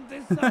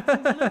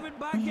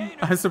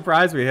 I'm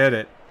surprised we hit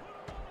it.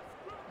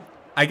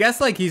 I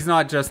guess, like, he's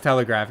not just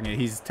telegraphing it.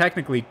 He's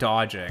technically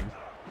dodging.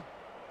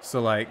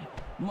 So, like...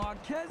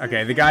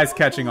 Okay, the guy's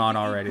catching on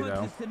already,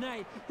 though.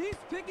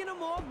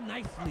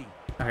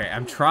 Okay,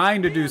 I'm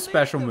trying to do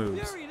special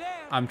moves.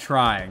 I'm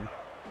trying.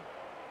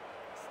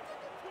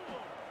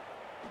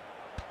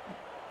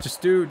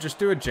 Just do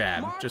a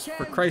jab. Just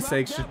for Christ's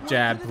sake, just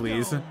jab,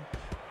 please.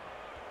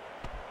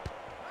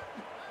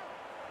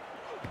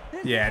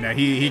 Yeah, no,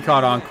 he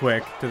caught on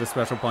quick to the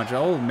special punch.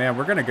 Oh, man,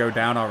 we're going to go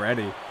down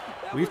already.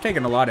 We've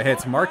taken a lot of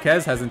hits.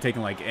 Marquez hasn't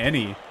taken, like,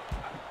 any.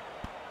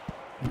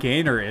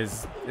 Gainer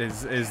is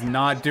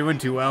not doing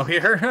too well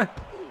here.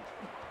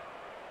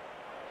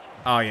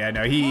 Oh, yeah,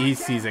 no, he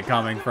sees it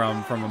coming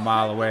from a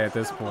mile away at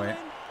this point.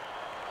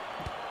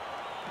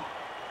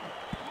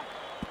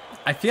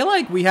 I feel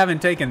like we haven't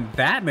taken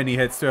that many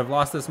hits to have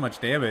lost this much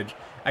damage.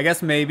 I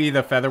guess maybe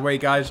the featherweight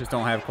guys just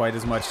don't have quite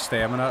as much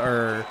stamina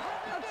or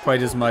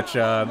quite as much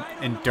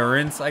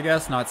endurance, I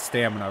guess. Not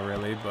stamina,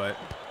 really, but...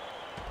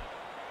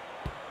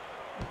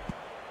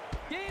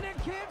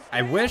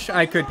 I wish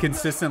I could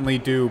consistently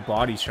do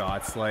body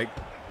shots, like...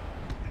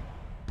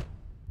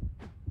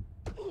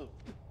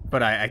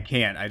 But I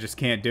can't. I just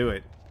can't do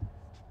it.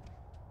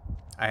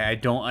 I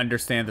don't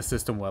understand the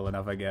system well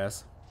enough, I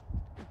guess.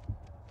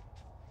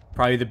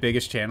 Probably the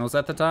biggest channels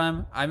at the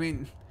time. I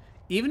mean,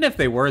 even if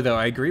they were, though,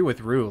 I agree with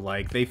Rue.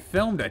 Like, they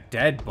filmed a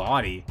dead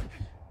body.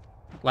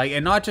 Like,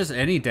 and not just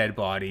any dead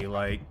body.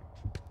 Like,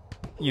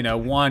 you know,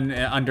 one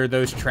under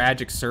those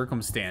tragic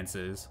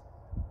circumstances.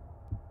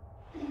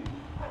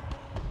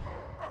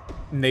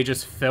 And they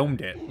just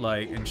filmed it,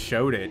 like, and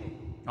showed it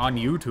on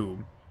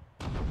YouTube.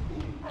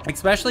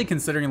 Especially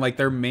considering, like,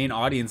 their main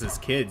audience is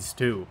kids,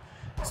 too.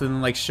 So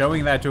then, like,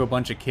 showing that to a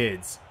bunch of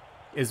kids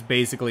is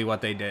basically what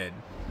they did.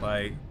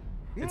 Like...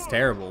 It's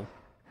terrible.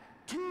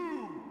 There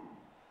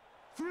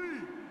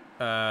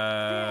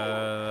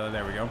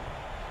we go.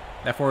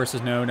 That forest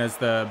is known as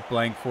the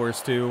blank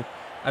forest 2.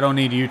 I don't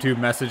need YouTube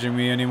messaging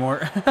me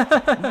anymore.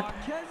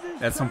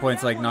 At some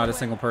points, like, not a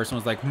single person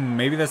was like,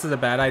 maybe this is a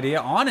bad idea.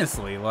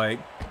 Honestly, like,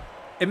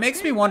 it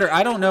makes me wonder.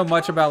 I don't know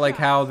much about, like,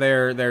 how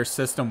their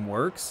system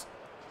works.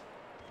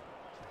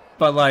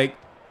 But, like,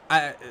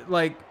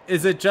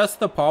 is it just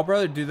the Paul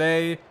brother? Do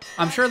they...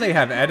 I'm sure they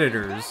have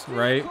editors,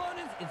 right?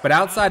 But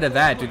outside of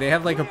that, do they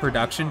have, like, a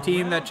production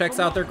team that checks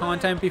out their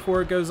content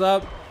before it goes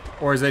up?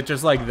 Or is it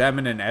just, like, them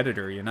and an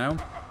editor, you know?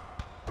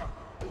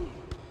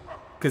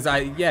 Because,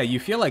 yeah, you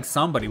feel like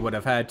somebody would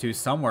have had to,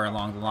 somewhere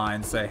along the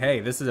line, say, hey,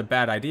 this is a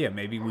bad idea.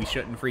 Maybe we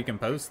shouldn't freaking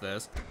post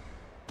this.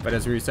 But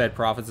as Rue said,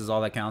 profits is all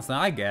that counts now,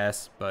 I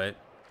guess. But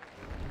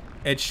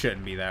it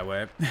shouldn't be that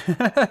way.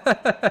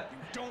 That's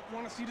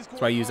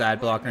why I use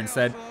ad blocker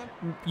instead.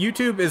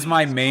 YouTube is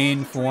my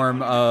main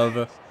form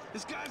of...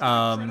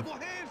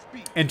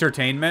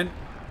 entertainment,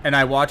 and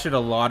I watch it a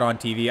lot on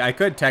TV. I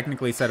could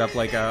technically set up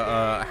like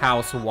a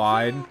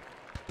house-wide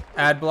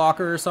ad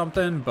blocker or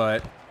something,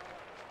 but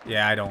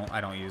yeah, I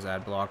don't use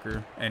ad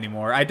blocker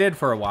anymore. I did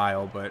for a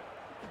while, but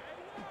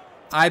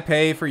I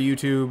pay for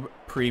YouTube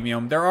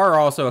Premium. There are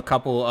also a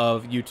couple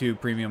of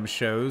YouTube Premium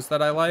shows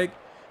that I like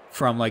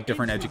from like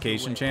different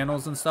education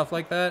channels and stuff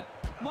like that.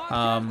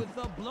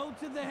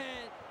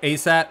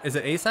 ASAP, is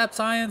it ASAP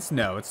Science?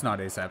 No, it's not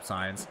ASAP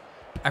Science.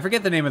 I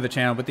forget the name of the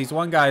channel, but these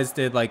one guys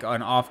did like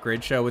an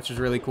off-grid show, which is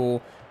really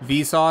cool.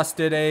 Vsauce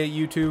did a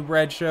YouTube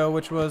Red show,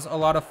 which was a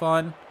lot of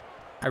fun.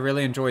 I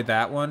really enjoyed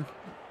that one.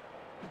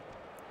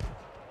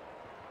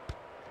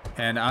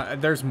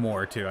 And there's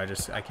more too.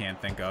 I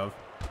can't think of.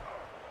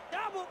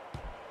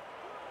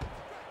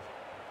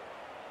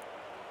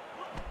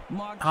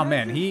 Oh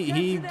man,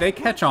 they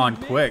catch on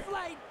quick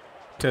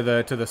to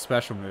the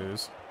special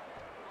moves.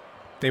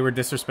 They were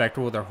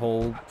disrespectful their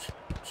whole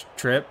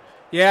trip.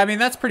 Yeah, I mean,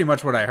 that's pretty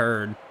much what I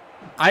heard.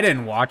 I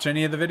didn't watch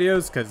any of the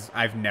videos because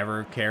I've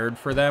never cared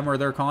for them or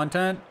their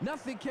content.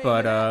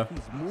 But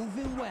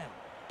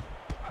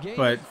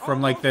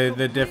from like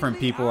the different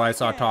people I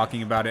saw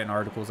talking about it in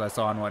articles I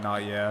saw and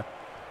whatnot, yeah,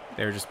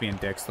 they were just being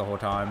dicks the whole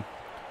time.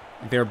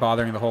 They were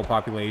bothering the whole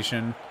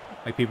population.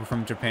 Like, people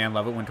from Japan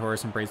love it when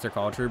tourists embrace their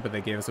culture, but they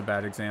gave us a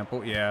bad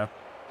example. Yeah,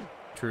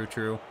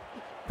 true.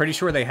 Pretty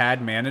sure they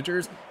had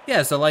managers.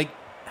 Yeah, so like,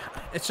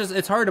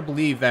 it's hard to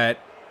believe that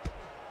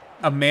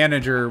a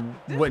manager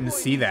wouldn't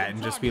see that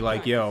and just be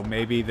like, yo,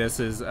 maybe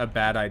this is a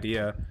bad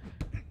idea.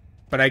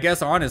 But I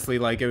guess, honestly,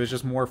 like, it was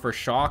just more for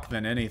shock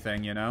than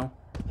anything, you know?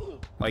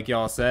 Like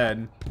y'all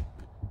said,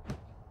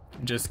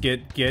 just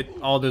get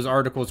all those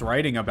articles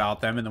writing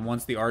about them, and then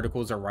once the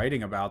articles are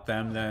writing about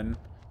them, then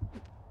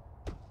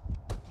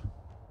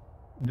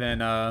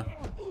oh,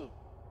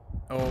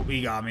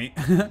 he got me.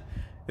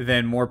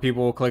 Then more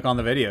people will click on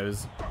the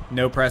videos.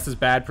 No press is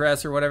bad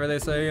press, or whatever they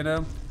say, you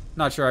know?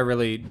 Not sure I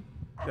really...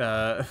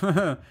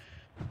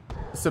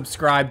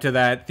 subscribe to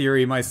that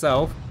theory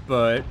myself,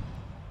 but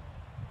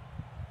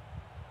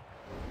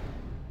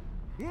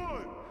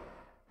 1,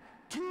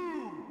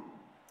 2,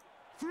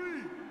 3.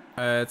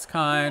 It's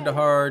kind of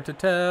hard to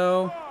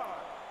tell.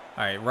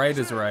 Alright, right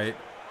is right.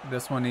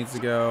 This one needs to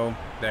go.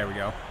 There we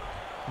go.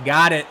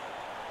 Got it.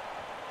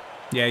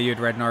 Yeah, you had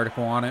read an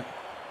article on it.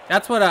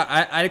 That's what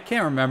I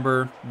can't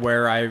remember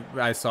where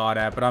I saw it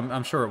at, but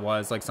I'm sure it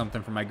was like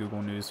something from my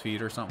Google News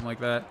feed or something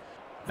like that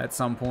at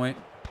some point.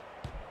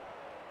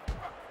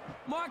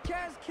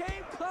 Marquez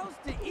came close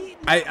to eating.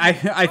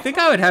 I think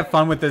I would have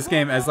fun with this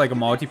game as like a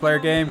multiplayer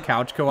game,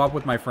 couch co-op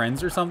with my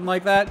friends or something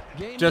like that.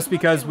 Just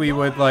because we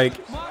would like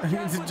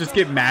just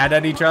get mad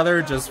at each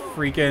other, just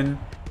freaking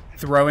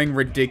throwing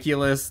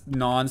ridiculous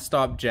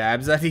non-stop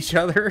jabs at each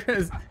other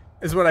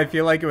is what I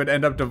feel like it would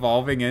end up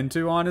devolving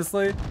into,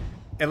 honestly.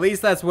 At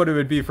least that's what it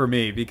would be for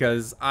me,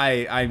 because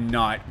I'm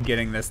not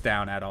getting this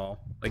down at all.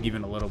 Like,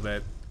 even a little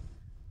bit.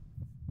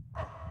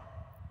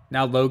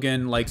 Now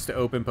Logan likes to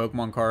open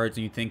Pokemon cards,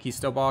 and you think he's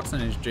still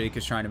boxing, and Jake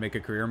is trying to make a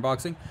career in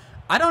boxing.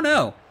 I don't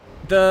know.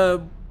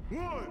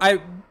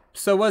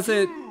 So was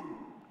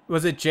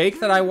it Jake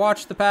that I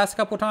watched the past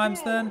couple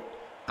times then?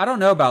 I don't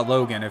know about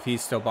Logan, if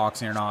he's still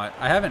boxing or not.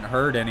 I haven't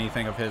heard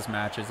anything of his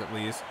matches, at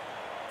least.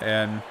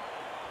 And,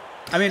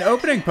 I mean,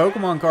 opening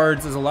Pokemon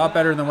cards is a lot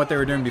better than what they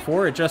were doing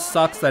before. It just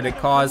sucks that it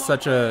caused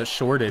such a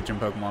shortage in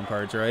Pokemon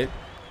cards, right?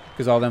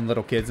 Because all them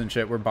little kids and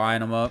shit were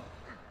buying them up.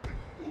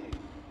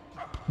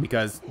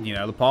 Because, you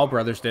know, the Paul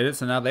brothers did it,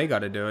 so now they got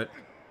to do it.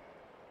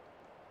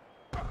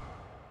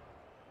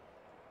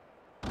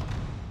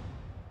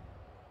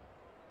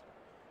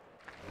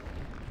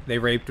 They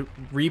reaped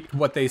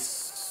what they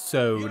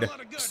sowed.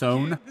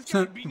 Sown?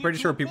 I'm pretty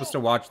sure people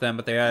still watch them,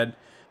 but they had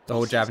the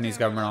whole Japanese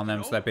government on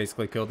them, so that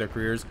basically killed their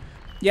careers.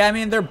 Yeah, I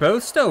mean, they're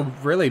both still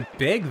really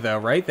big, though,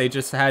 right? They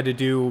just had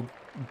to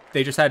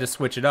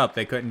switch it up.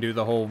 They couldn't do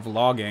the whole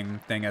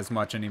vlogging thing as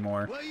much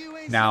anymore.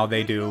 Now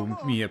they do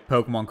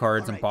Pokemon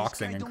cards and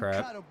boxing and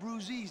crap.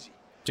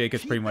 Jake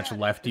has pretty much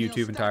left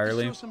YouTube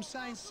entirely.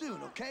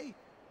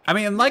 I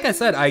mean, like I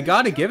said, I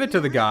gotta give it to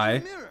the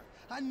guy.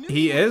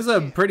 He is a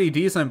pretty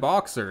decent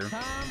boxer.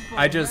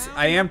 I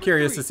am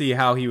curious to see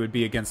how he would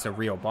be against a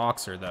real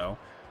boxer, though.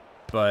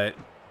 But,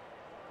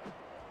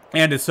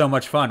 and it's so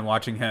much fun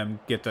watching him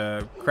get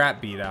the crap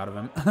beat out of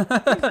him.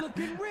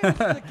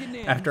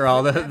 After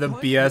all the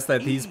BS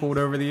that he's pulled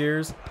over the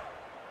years.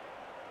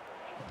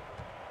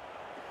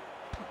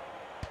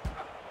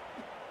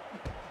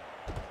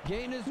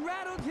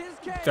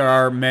 There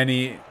are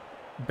many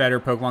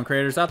better Pokemon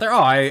creators out there. Oh,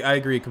 I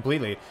agree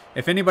completely.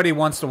 If anybody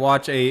wants to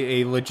watch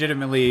a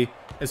legitimately,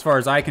 as far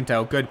as I can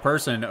tell, good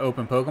person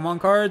open Pokemon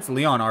cards,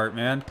 Leon Hart,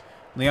 man.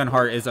 Leon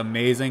Hart is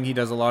amazing. He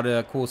does a lot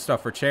of cool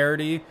stuff for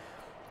charity.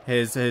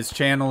 His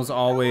channel's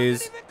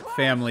always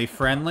family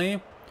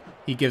friendly.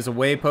 He gives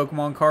away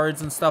Pokemon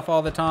cards and stuff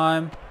all the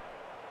time.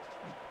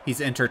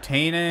 He's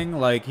entertaining.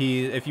 Like,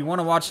 if you want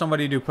to watch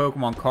somebody do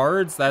Pokemon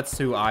cards, that's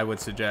who I would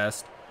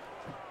suggest.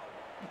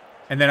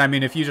 And then, I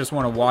mean, if you just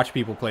want to watch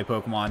people play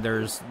Pokemon,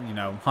 there's, you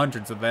know,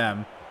 hundreds of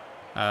them.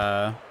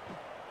 But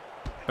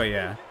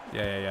yeah.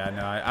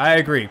 No, I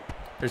agree.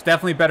 There's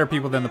definitely better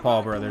people than the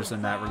Paul brothers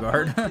in that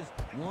regard.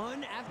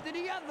 One after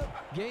the other.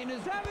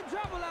 Gainers having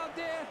trouble out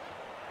there.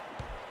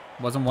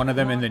 Wasn't one of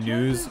them in the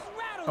news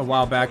a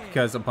while back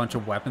because a bunch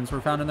of weapons were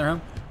found in their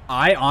home?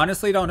 I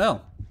honestly don't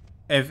know.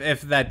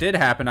 If that did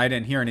happen, I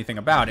didn't hear anything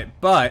about it.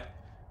 But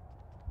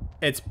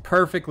it's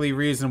perfectly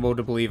reasonable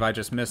to believe I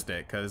just missed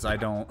it, because I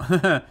don't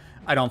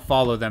I don't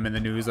follow them in the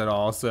news at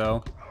all.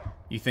 So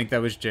you think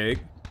that was Jake?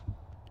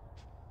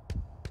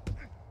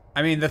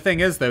 I mean, the thing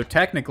is, though,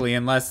 technically,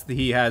 unless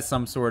he has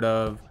some sort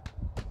of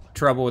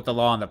trouble with the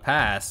law in the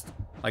past,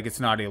 like, it's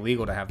not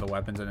illegal to have the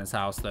weapons in his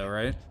house, though,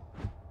 right?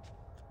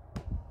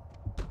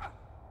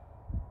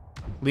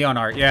 Leon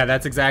Hart. Yeah,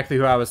 that's exactly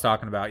who I was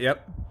talking about.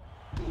 Yep.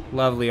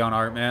 Love Leon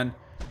Hart, man.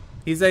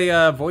 He's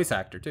a voice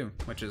actor, too,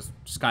 which is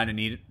just kind of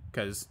neat,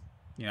 because,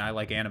 you know, I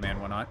like anime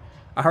and whatnot.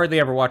 I hardly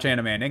ever watch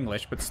anime in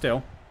English, but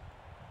still.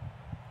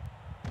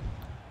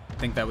 I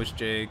think that was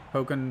Jake.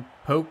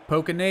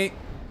 Pokenate?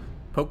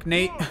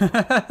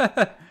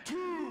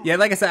 Yeah,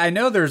 like I said, I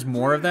know there's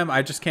more of them.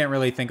 I just can't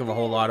really think of a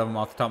whole lot of them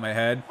off the top of my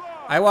head.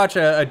 I watch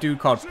a dude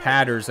called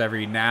Patters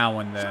every now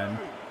and then.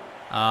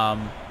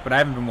 But I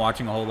haven't been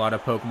watching a whole lot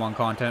of Pokemon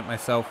content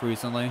myself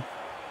recently.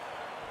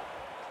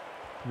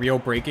 Real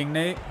Breaking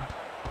Nate?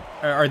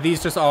 Are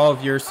these just all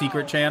of your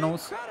secret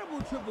channels?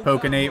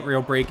 Pokenate,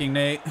 Real Breaking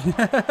Nate?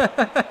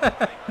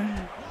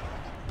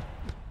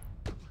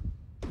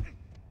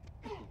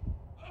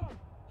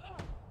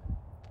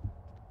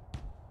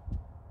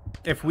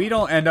 If we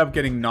don't end up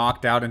getting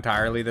knocked out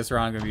entirely this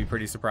round, I'm going to be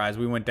pretty surprised.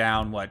 We went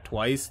down, what,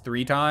 twice?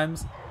 3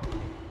 times?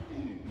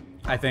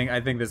 I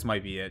think this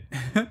might be it.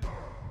 Of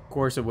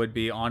course it would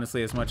be.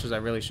 Honestly, as much as I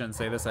really shouldn't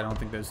say this, I don't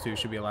think those two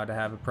should be allowed to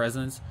have a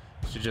presence.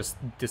 Should just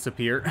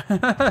disappear.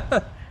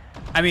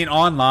 I mean,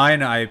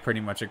 online, I pretty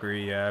much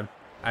agree, yeah.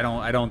 I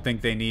don't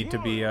think they need to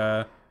be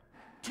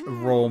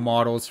role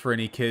models for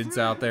any kids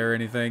out there or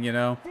anything, you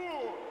know?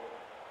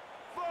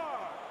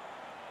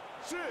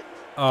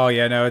 Oh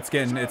yeah, no, it's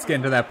getting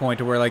to that point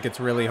to where, like, it's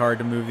really hard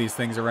to move these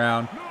things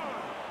around.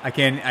 I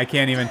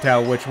can't even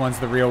tell which one's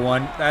the real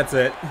one. That's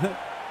it.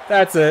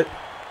 That's it.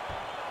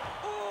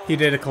 He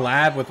did a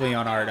collab with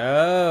Leon Hart.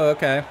 Oh,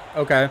 okay.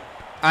 Okay.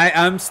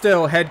 I'm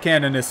still,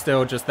 headcanon is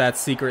still just that's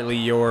secretly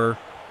your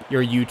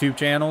YouTube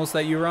channels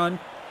that you run.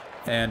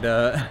 And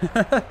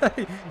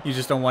you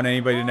just don't want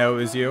anybody to know it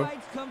was you.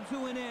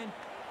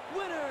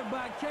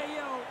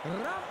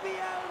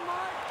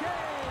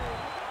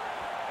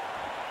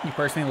 You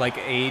personally like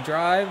A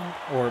Drive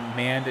or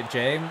Mand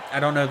J? I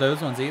don't know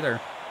those ones either.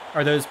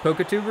 Are those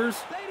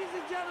Poketubers?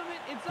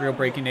 Real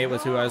Breaking Nate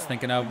was who I was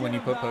thinking of when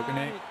you put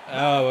Pokenate.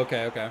 Oh,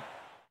 okay, okay.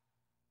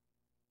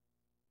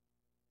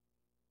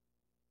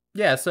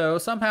 yeah, so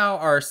somehow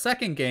our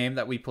second game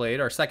that we played,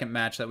 our second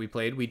match that we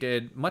played, we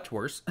did much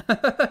worse.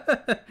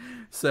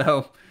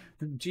 So,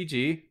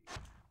 GG.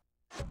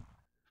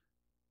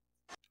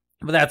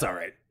 But that's all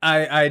right.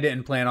 I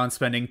didn't plan on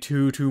spending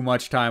too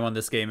much time on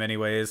this game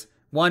anyways.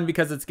 One,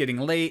 because it's getting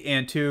late,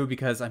 and two,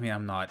 because, I mean,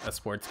 I'm not a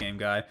sports game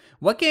guy.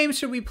 What games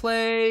should we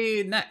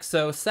play next?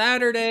 So,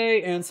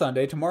 Saturday and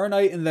Sunday, tomorrow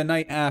night and the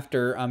night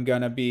after, I'm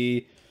gonna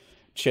be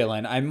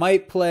chilling. I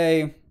might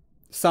play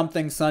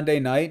something Sunday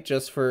night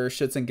just for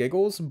shits and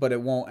giggles, but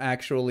it won't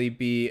actually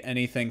be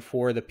anything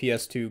for the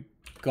PS2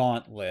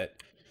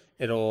 Gauntlet.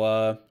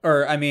 It'll,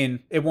 or I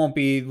mean, it won't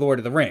be Lord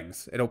of the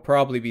Rings. It'll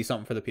probably be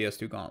something for the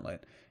PS2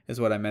 Gauntlet, is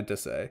what I meant to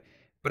say.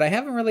 But I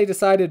haven't really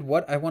decided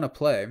what I want to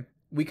play.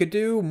 We could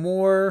do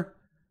more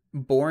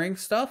boring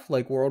stuff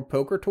like World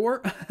Poker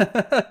Tour.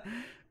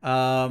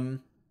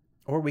 um,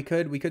 or we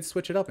could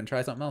switch it up and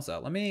try something else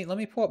out. Let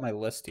me pull up my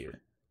list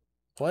here.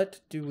 What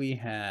do we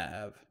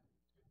have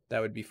that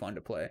would be fun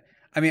to play?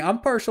 I mean, I'm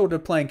partial to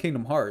playing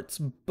Kingdom Hearts,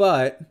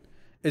 but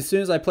as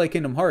soon as I play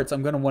Kingdom Hearts,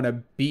 I'm going to want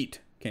to beat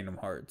Kingdom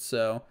Hearts.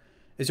 So,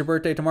 is your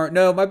birthday tomorrow?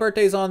 No, my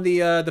birthday's on the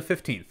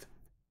 15th.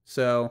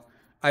 So,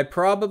 I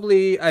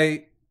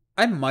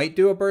might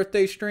do a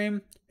birthday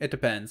stream. It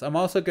depends. I'm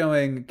also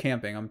going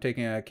camping. I'm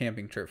taking a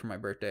camping trip for my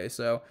birthday.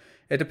 So,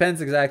 it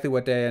depends exactly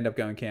what day I end up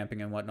going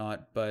camping and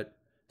whatnot, but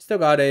still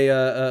got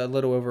a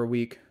little over a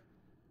week.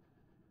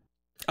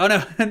 Oh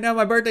no, no,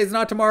 my birthday's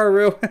not tomorrow,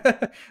 Rue.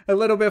 A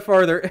little bit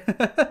farther.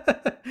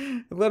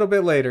 A little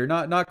bit later.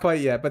 Not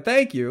quite yet. But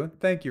thank you.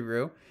 Thank you,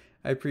 Rue.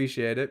 I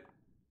appreciate it.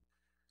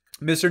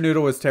 Mr.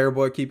 Noodle was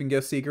terrible at keeping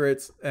gift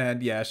secrets,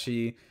 and yeah,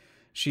 she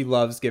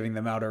loves giving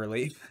them out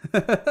early.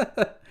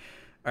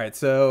 Alright,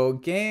 so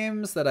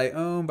games that I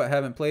own but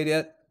haven't played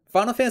yet.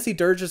 Final Fantasy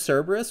Dirge of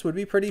Cerberus would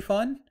be pretty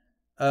fun.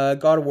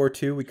 God of War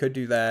 2, we could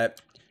do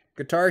that.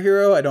 Guitar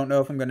Hero, I don't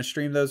know if I'm going to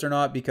stream those or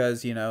not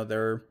because, you know,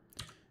 they're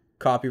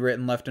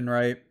copywritten left and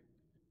right.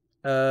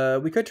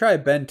 We could try a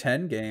Ben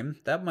 10 game.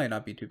 That might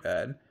not be too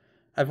bad.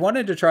 I've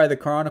wanted to try the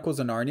Chronicles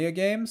of Narnia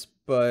games,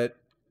 but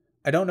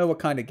I don't know what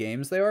kind of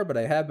games they are, but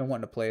I have been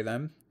wanting to play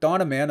them.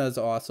 Dawn of Mana is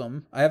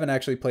awesome. I haven't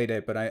actually played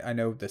it, but I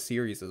know the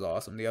series is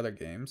awesome, the other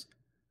games.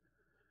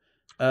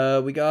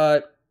 We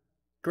got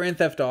Grand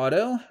Theft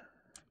Auto.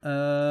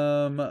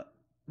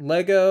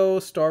 Lego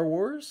Star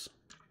Wars.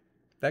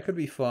 That could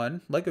be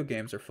fun. Lego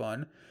games are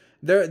fun.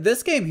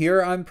 This game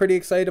here, I'm pretty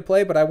excited to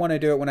play, but I want to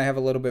do it when I have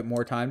a little bit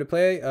more time to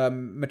play.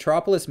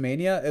 Metropolis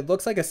Mania. It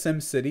looks like a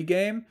SimCity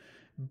game,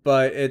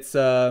 but it's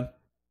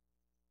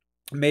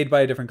made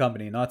by a different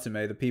company,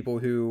 Natsume, the people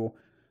who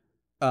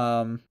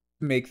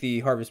make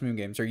the Harvest Moon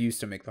games, or used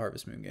to make the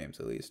Harvest Moon games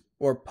at least,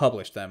 or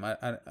publish them.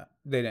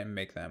 They didn't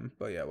make them,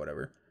 but yeah,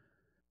 whatever.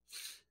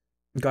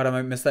 God, I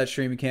might miss that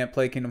stream. You can't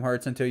play Kingdom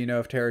Hearts until you know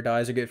if Terra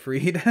dies or get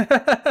freed.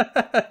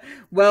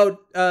 Well,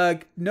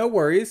 no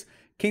worries.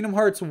 Kingdom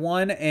Hearts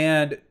 1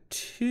 and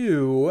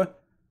 2,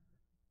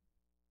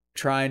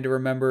 trying to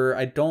remember,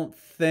 I don't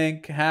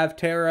think have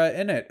Terra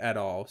in it at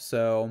all,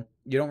 so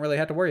you don't really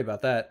have to worry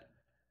about that.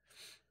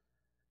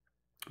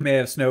 May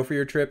have snow for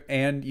your trip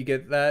and you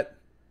get that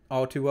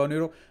all too well,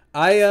 Noodle.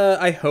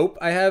 I hope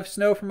I have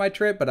snow for my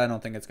trip, but I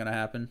don't think it's going to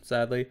happen,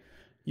 sadly.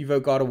 You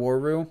vote God of War,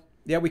 Rue?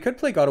 Yeah, we could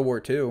play God of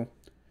War 2.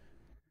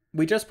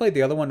 We just played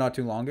the other one not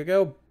too long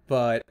ago,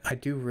 but I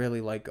do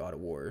really like God of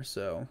War,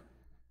 so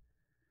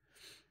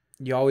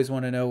you always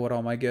want to know what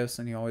all my gifts,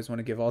 and you always want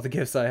to give all the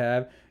gifts I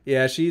have.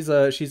 Yeah, she's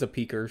a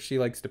peeker. She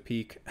likes to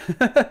peek.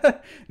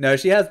 No,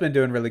 she has been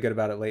doing really good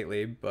about it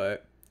lately,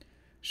 but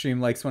Stream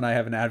likes when I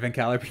have an advent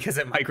calendar because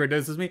it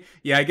microdoses me.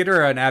 Yeah, I get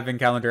her an advent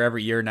calendar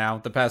every year now,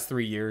 the past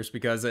 3 years,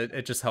 because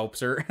it just helps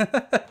her.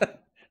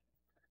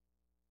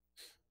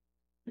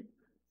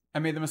 I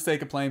made the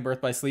mistake of playing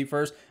Birth by Sleep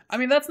first. I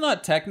mean, that's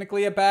not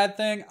technically a bad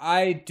thing.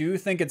 I do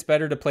think it's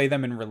better to play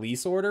them in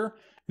release order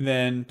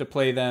than to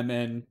play them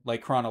in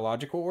like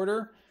chronological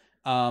order.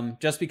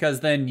 Just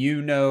because then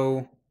you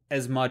know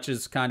as much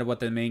as kind of what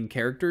the main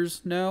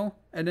characters know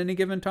at any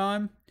given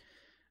time.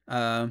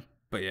 But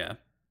yeah.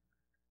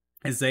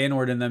 Is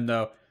Xehanort in them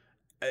though?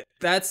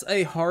 That's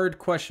a hard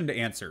question to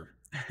answer.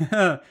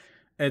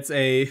 it's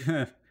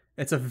a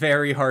it's a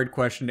very hard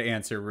question to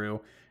answer,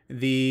 Rue.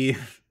 The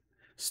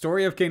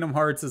story of Kingdom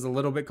Hearts is a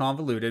little bit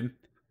convoluted.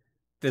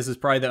 This is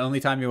probably the only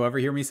time you'll ever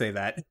hear me say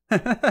that.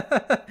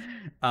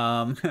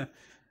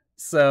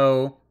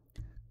 So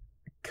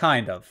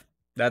kind of.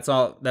 That's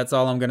all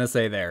I'm gonna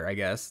say there, I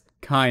guess.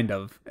 Kind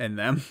of in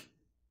them.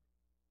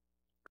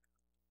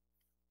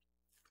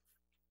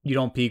 You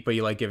don't peek, but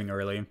you like giving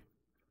early.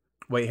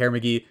 Wait, Hair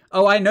McGee.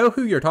 Oh, I know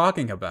who you're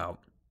talking about.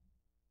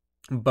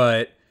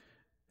 But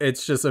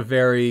it's just a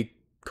very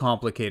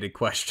complicated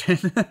question.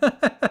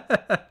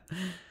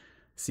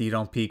 So you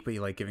don't peek, but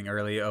you like giving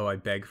early. Oh, I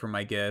beg for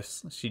my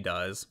gifts. She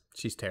does.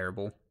 She's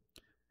terrible.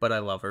 But I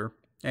love her.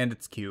 And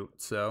it's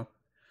cute, so.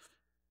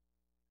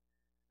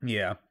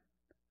 Yeah.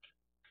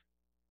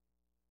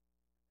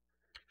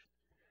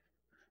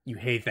 You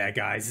hate that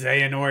guy.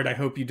 Xehanort, I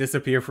hope you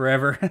disappear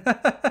forever.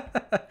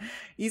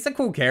 He's a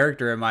cool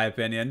character, in my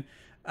opinion.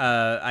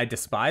 I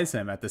despise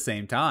him at the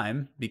same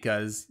time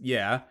because,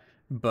 yeah,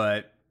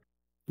 but,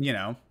 you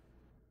know.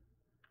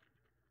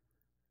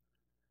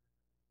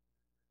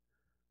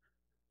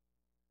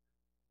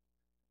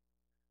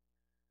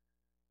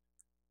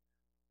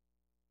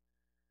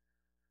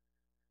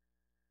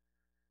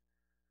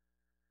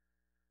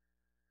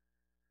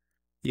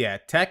 Yeah,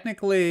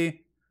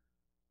 technically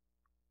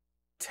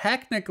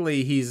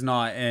he's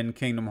not in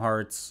Kingdom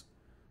Hearts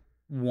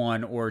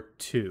 1 or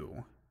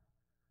 2,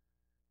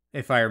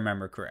 if I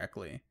remember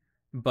correctly.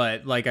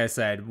 But like I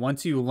said,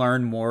 once you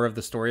learn more of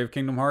the story of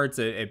Kingdom Hearts,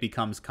 it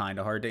becomes kind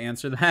of hard to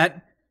answer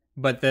that.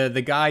 But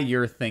the guy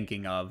you're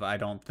thinking of, I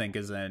don't think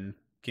is in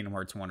Kingdom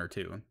Hearts 1 or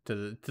 2,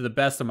 to the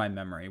best of my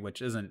memory,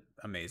 which isn't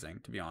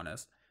amazing, to be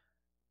honest.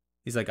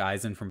 He's like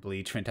Aizen from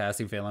Bleach,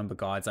 fantastic villain, but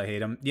gods, I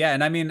hate him. Yeah,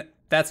 and I mean,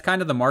 that's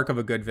kind of the mark of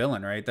a good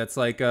villain, right? That's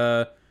like,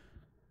 oh,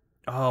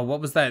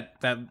 what was that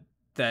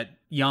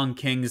young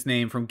king's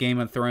name from Game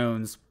of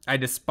Thrones? I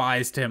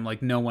despised him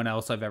like no one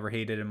else I've ever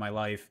hated in my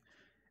life.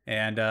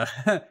 And,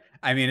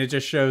 I mean, it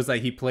just shows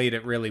that he played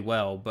it really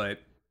well, but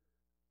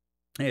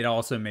it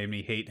also made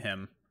me hate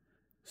him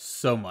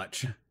so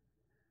much.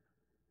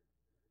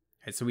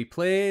 Okay, so we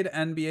played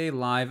NBA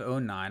Live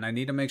 09. I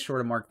need to make sure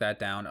to mark that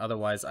down,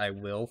 otherwise I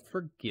will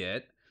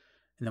forget.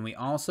 And then we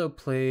also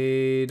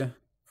played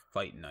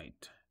Fight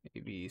Night. A,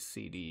 B,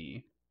 C,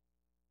 D.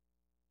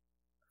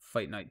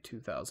 Fight Night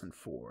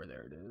 2004.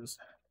 There it is.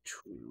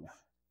 True.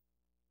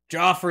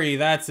 Joffrey,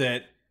 that's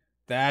it.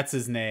 That's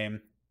his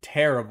name.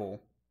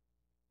 Terrible.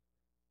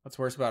 What's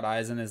worse about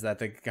Aizen is that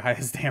the guy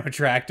is damn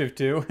attractive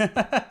too.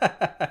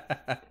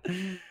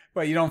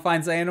 But you don't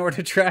find Xehanort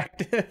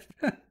attractive?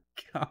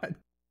 God.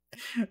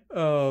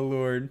 Oh,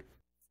 Lord.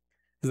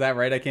 Is that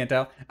right? I can't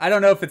tell. I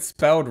don't know if it's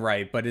spelled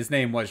right, but his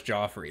name was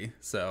Joffrey,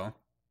 so.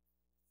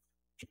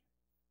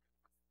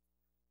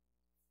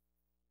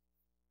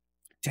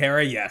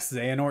 Terra, yes.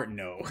 Xehanort,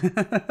 no.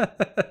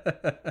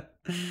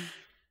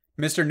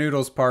 Mr.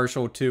 Noodle's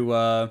partial to,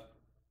 oh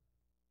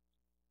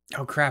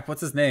crap,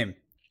 what's his name?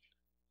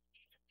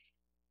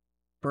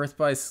 Birth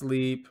by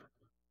Sleep.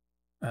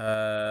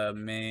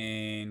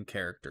 Main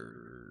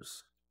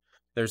characters.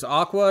 There's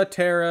Aqua,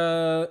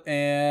 Terra,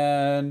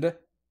 and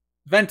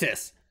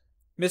Ventus.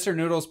 Mr.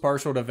 Noodle's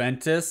partial to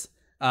Ventus,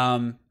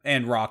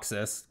 and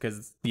Roxas,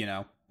 because, you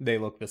know, they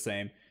look the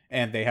same.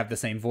 And they have the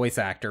same voice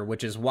actor,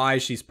 which is why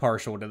she's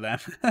partial to them.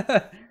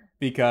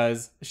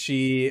 Because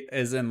she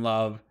is in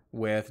love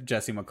with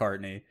Jesse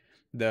McCartney,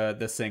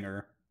 the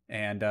singer.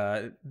 And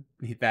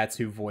that's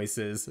who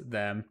voices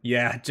them.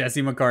 Yeah,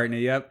 Jesse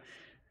McCartney, yep.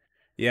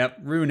 Yep,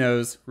 Rue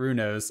knows.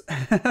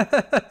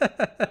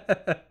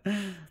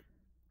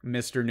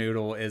 Mr.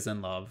 Noodle is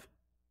in love.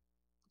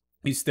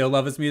 You still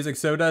love his music,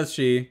 so does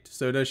she.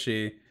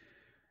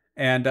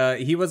 And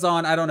he was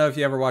on, I don't know if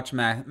you ever watched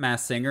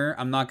Masked Singer.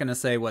 I'm not going to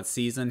say what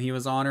season he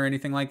was on or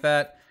anything like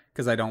that,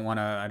 because I don't want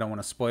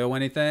to spoil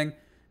anything.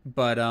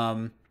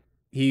 But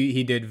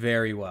he did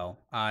very well.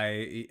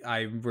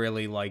 I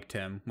really liked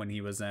him when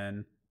he was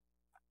in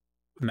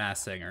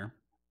Masked Singer.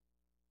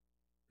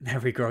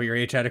 Every girl your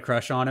age had a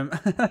crush on him.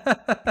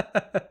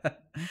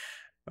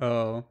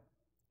 Oh.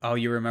 Oh,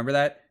 you remember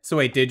that? So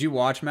wait, did you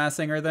watch Masked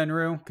Singer then,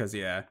 Rue? Because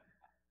yeah.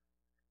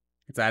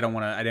 I didn't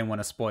want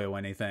to spoil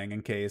anything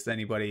in case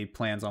anybody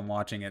plans on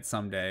watching it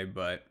someday,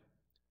 but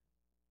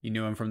you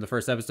knew him from the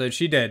first episode.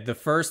 She did. The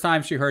first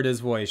time she heard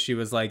his voice, she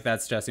was like,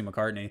 that's Jesse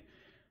McCartney.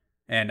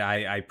 And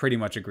I pretty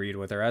much agreed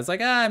with her. I was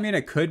like, I mean,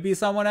 it could be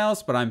someone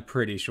else, but I'm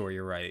pretty sure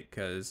you're right,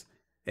 because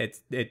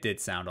it did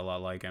sound a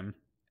lot like him.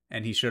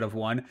 And he should have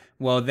won.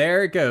 Well,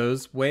 there it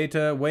goes. Way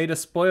to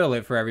spoil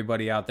it for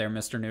everybody out there,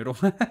 Mr. Noodle.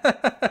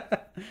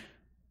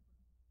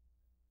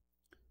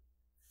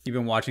 You've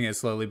been watching it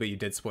slowly, but you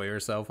did spoil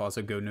yourself.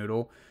 Also, go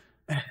Noodle.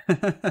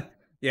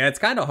 Yeah, it's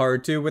kind of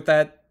hard too with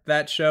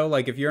that show.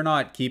 Like, if you're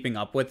not keeping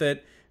up with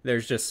it,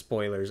 there's just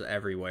spoilers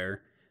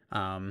everywhere.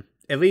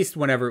 At least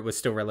whenever it was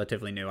still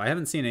relatively new. I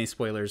haven't seen any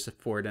spoilers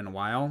for it in a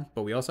while,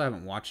 but we also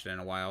haven't watched it in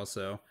a while,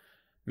 so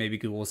maybe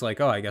Google's like,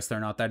 oh, I guess they're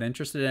not that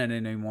interested in it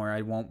anymore.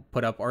 I won't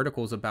put up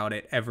articles about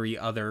it every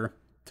other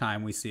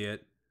time we see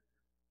it.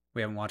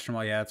 We haven't watched it in a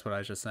while. Yeah, that's what I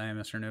was just saying,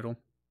 Mr. Noodle.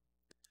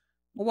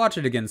 We'll watch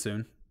it again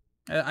soon.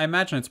 I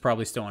imagine it's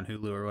probably still on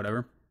Hulu or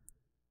whatever.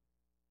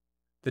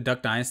 The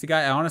Duck Dynasty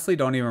guy? I honestly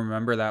don't even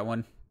remember that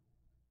one.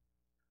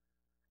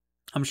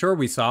 I'm sure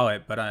we saw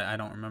it, but I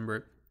don't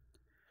remember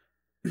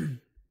it.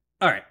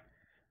 Alright.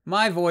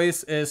 My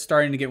voice is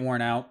starting to get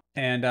worn out,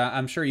 and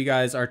I'm sure you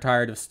guys are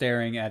tired of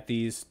staring at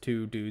these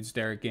two dudes,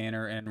 Derek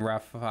Gainer and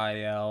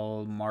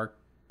Rafael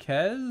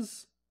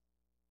Marquez.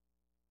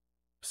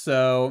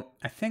 So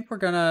I think we're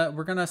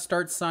gonna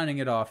start signing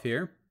it off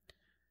here.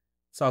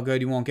 It's all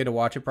good. You won't get to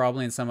watch it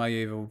probably, and somehow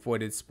you've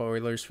avoided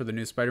spoilers for the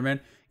new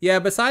Spider-Man. Yeah,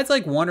 besides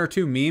like one or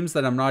two memes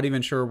that I'm not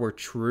even sure were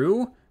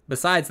true,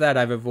 besides that,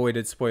 I've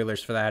avoided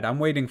spoilers for that. I'm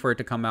waiting for it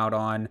to come out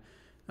on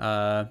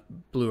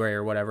Blu-ray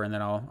or whatever, and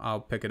then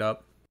I'll pick it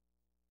up.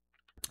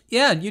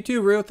 Yeah, you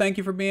too, Rue. Thank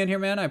you for being here,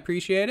 man. I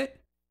appreciate it.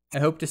 I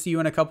hope to see you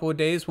in a couple of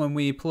days when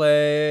we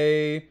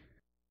play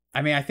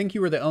I mean, I think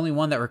you were the only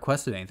one that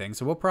requested anything,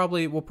 so we'll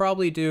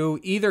probably do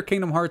either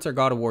Kingdom Hearts or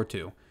God of War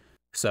 2.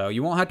 So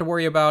you won't have to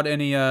worry about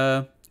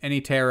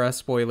any Terra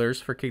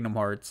spoilers for Kingdom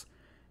Hearts.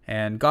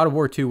 And God of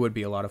War 2 would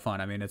be a lot of fun.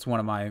 I mean, it's one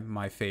of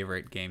my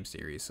favorite game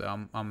series,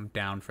 so I'm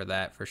down for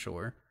that for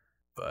sure.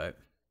 But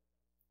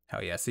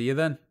hell yeah, see you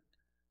then.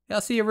 Yeah,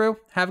 I'll see you, Rue.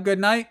 Have a good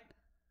night.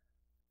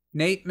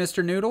 Nate,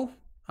 Mr. Noodle,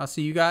 I'll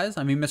see you guys.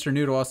 I mean, Mr.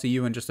 Noodle, I'll see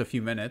you in just a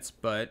few minutes,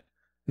 but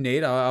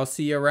Nate, I'll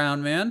see you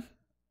around, man.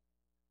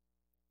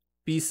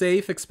 Be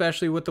safe,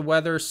 especially with the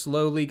weather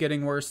slowly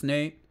getting worse,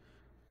 Nate.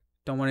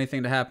 Don't want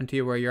anything to happen to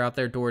you where you're out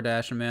there door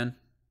dashing, man.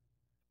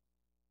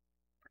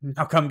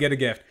 Now come get a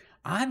gift.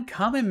 I'm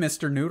coming,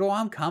 Mr. Noodle.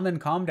 I'm coming.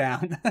 Calm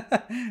down.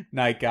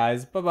 Night,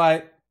 guys.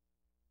 Bye-bye.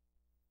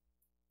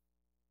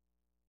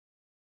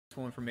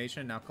 Full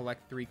information. Now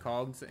collect 3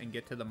 cogs and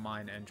get to the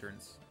mine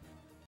entrance.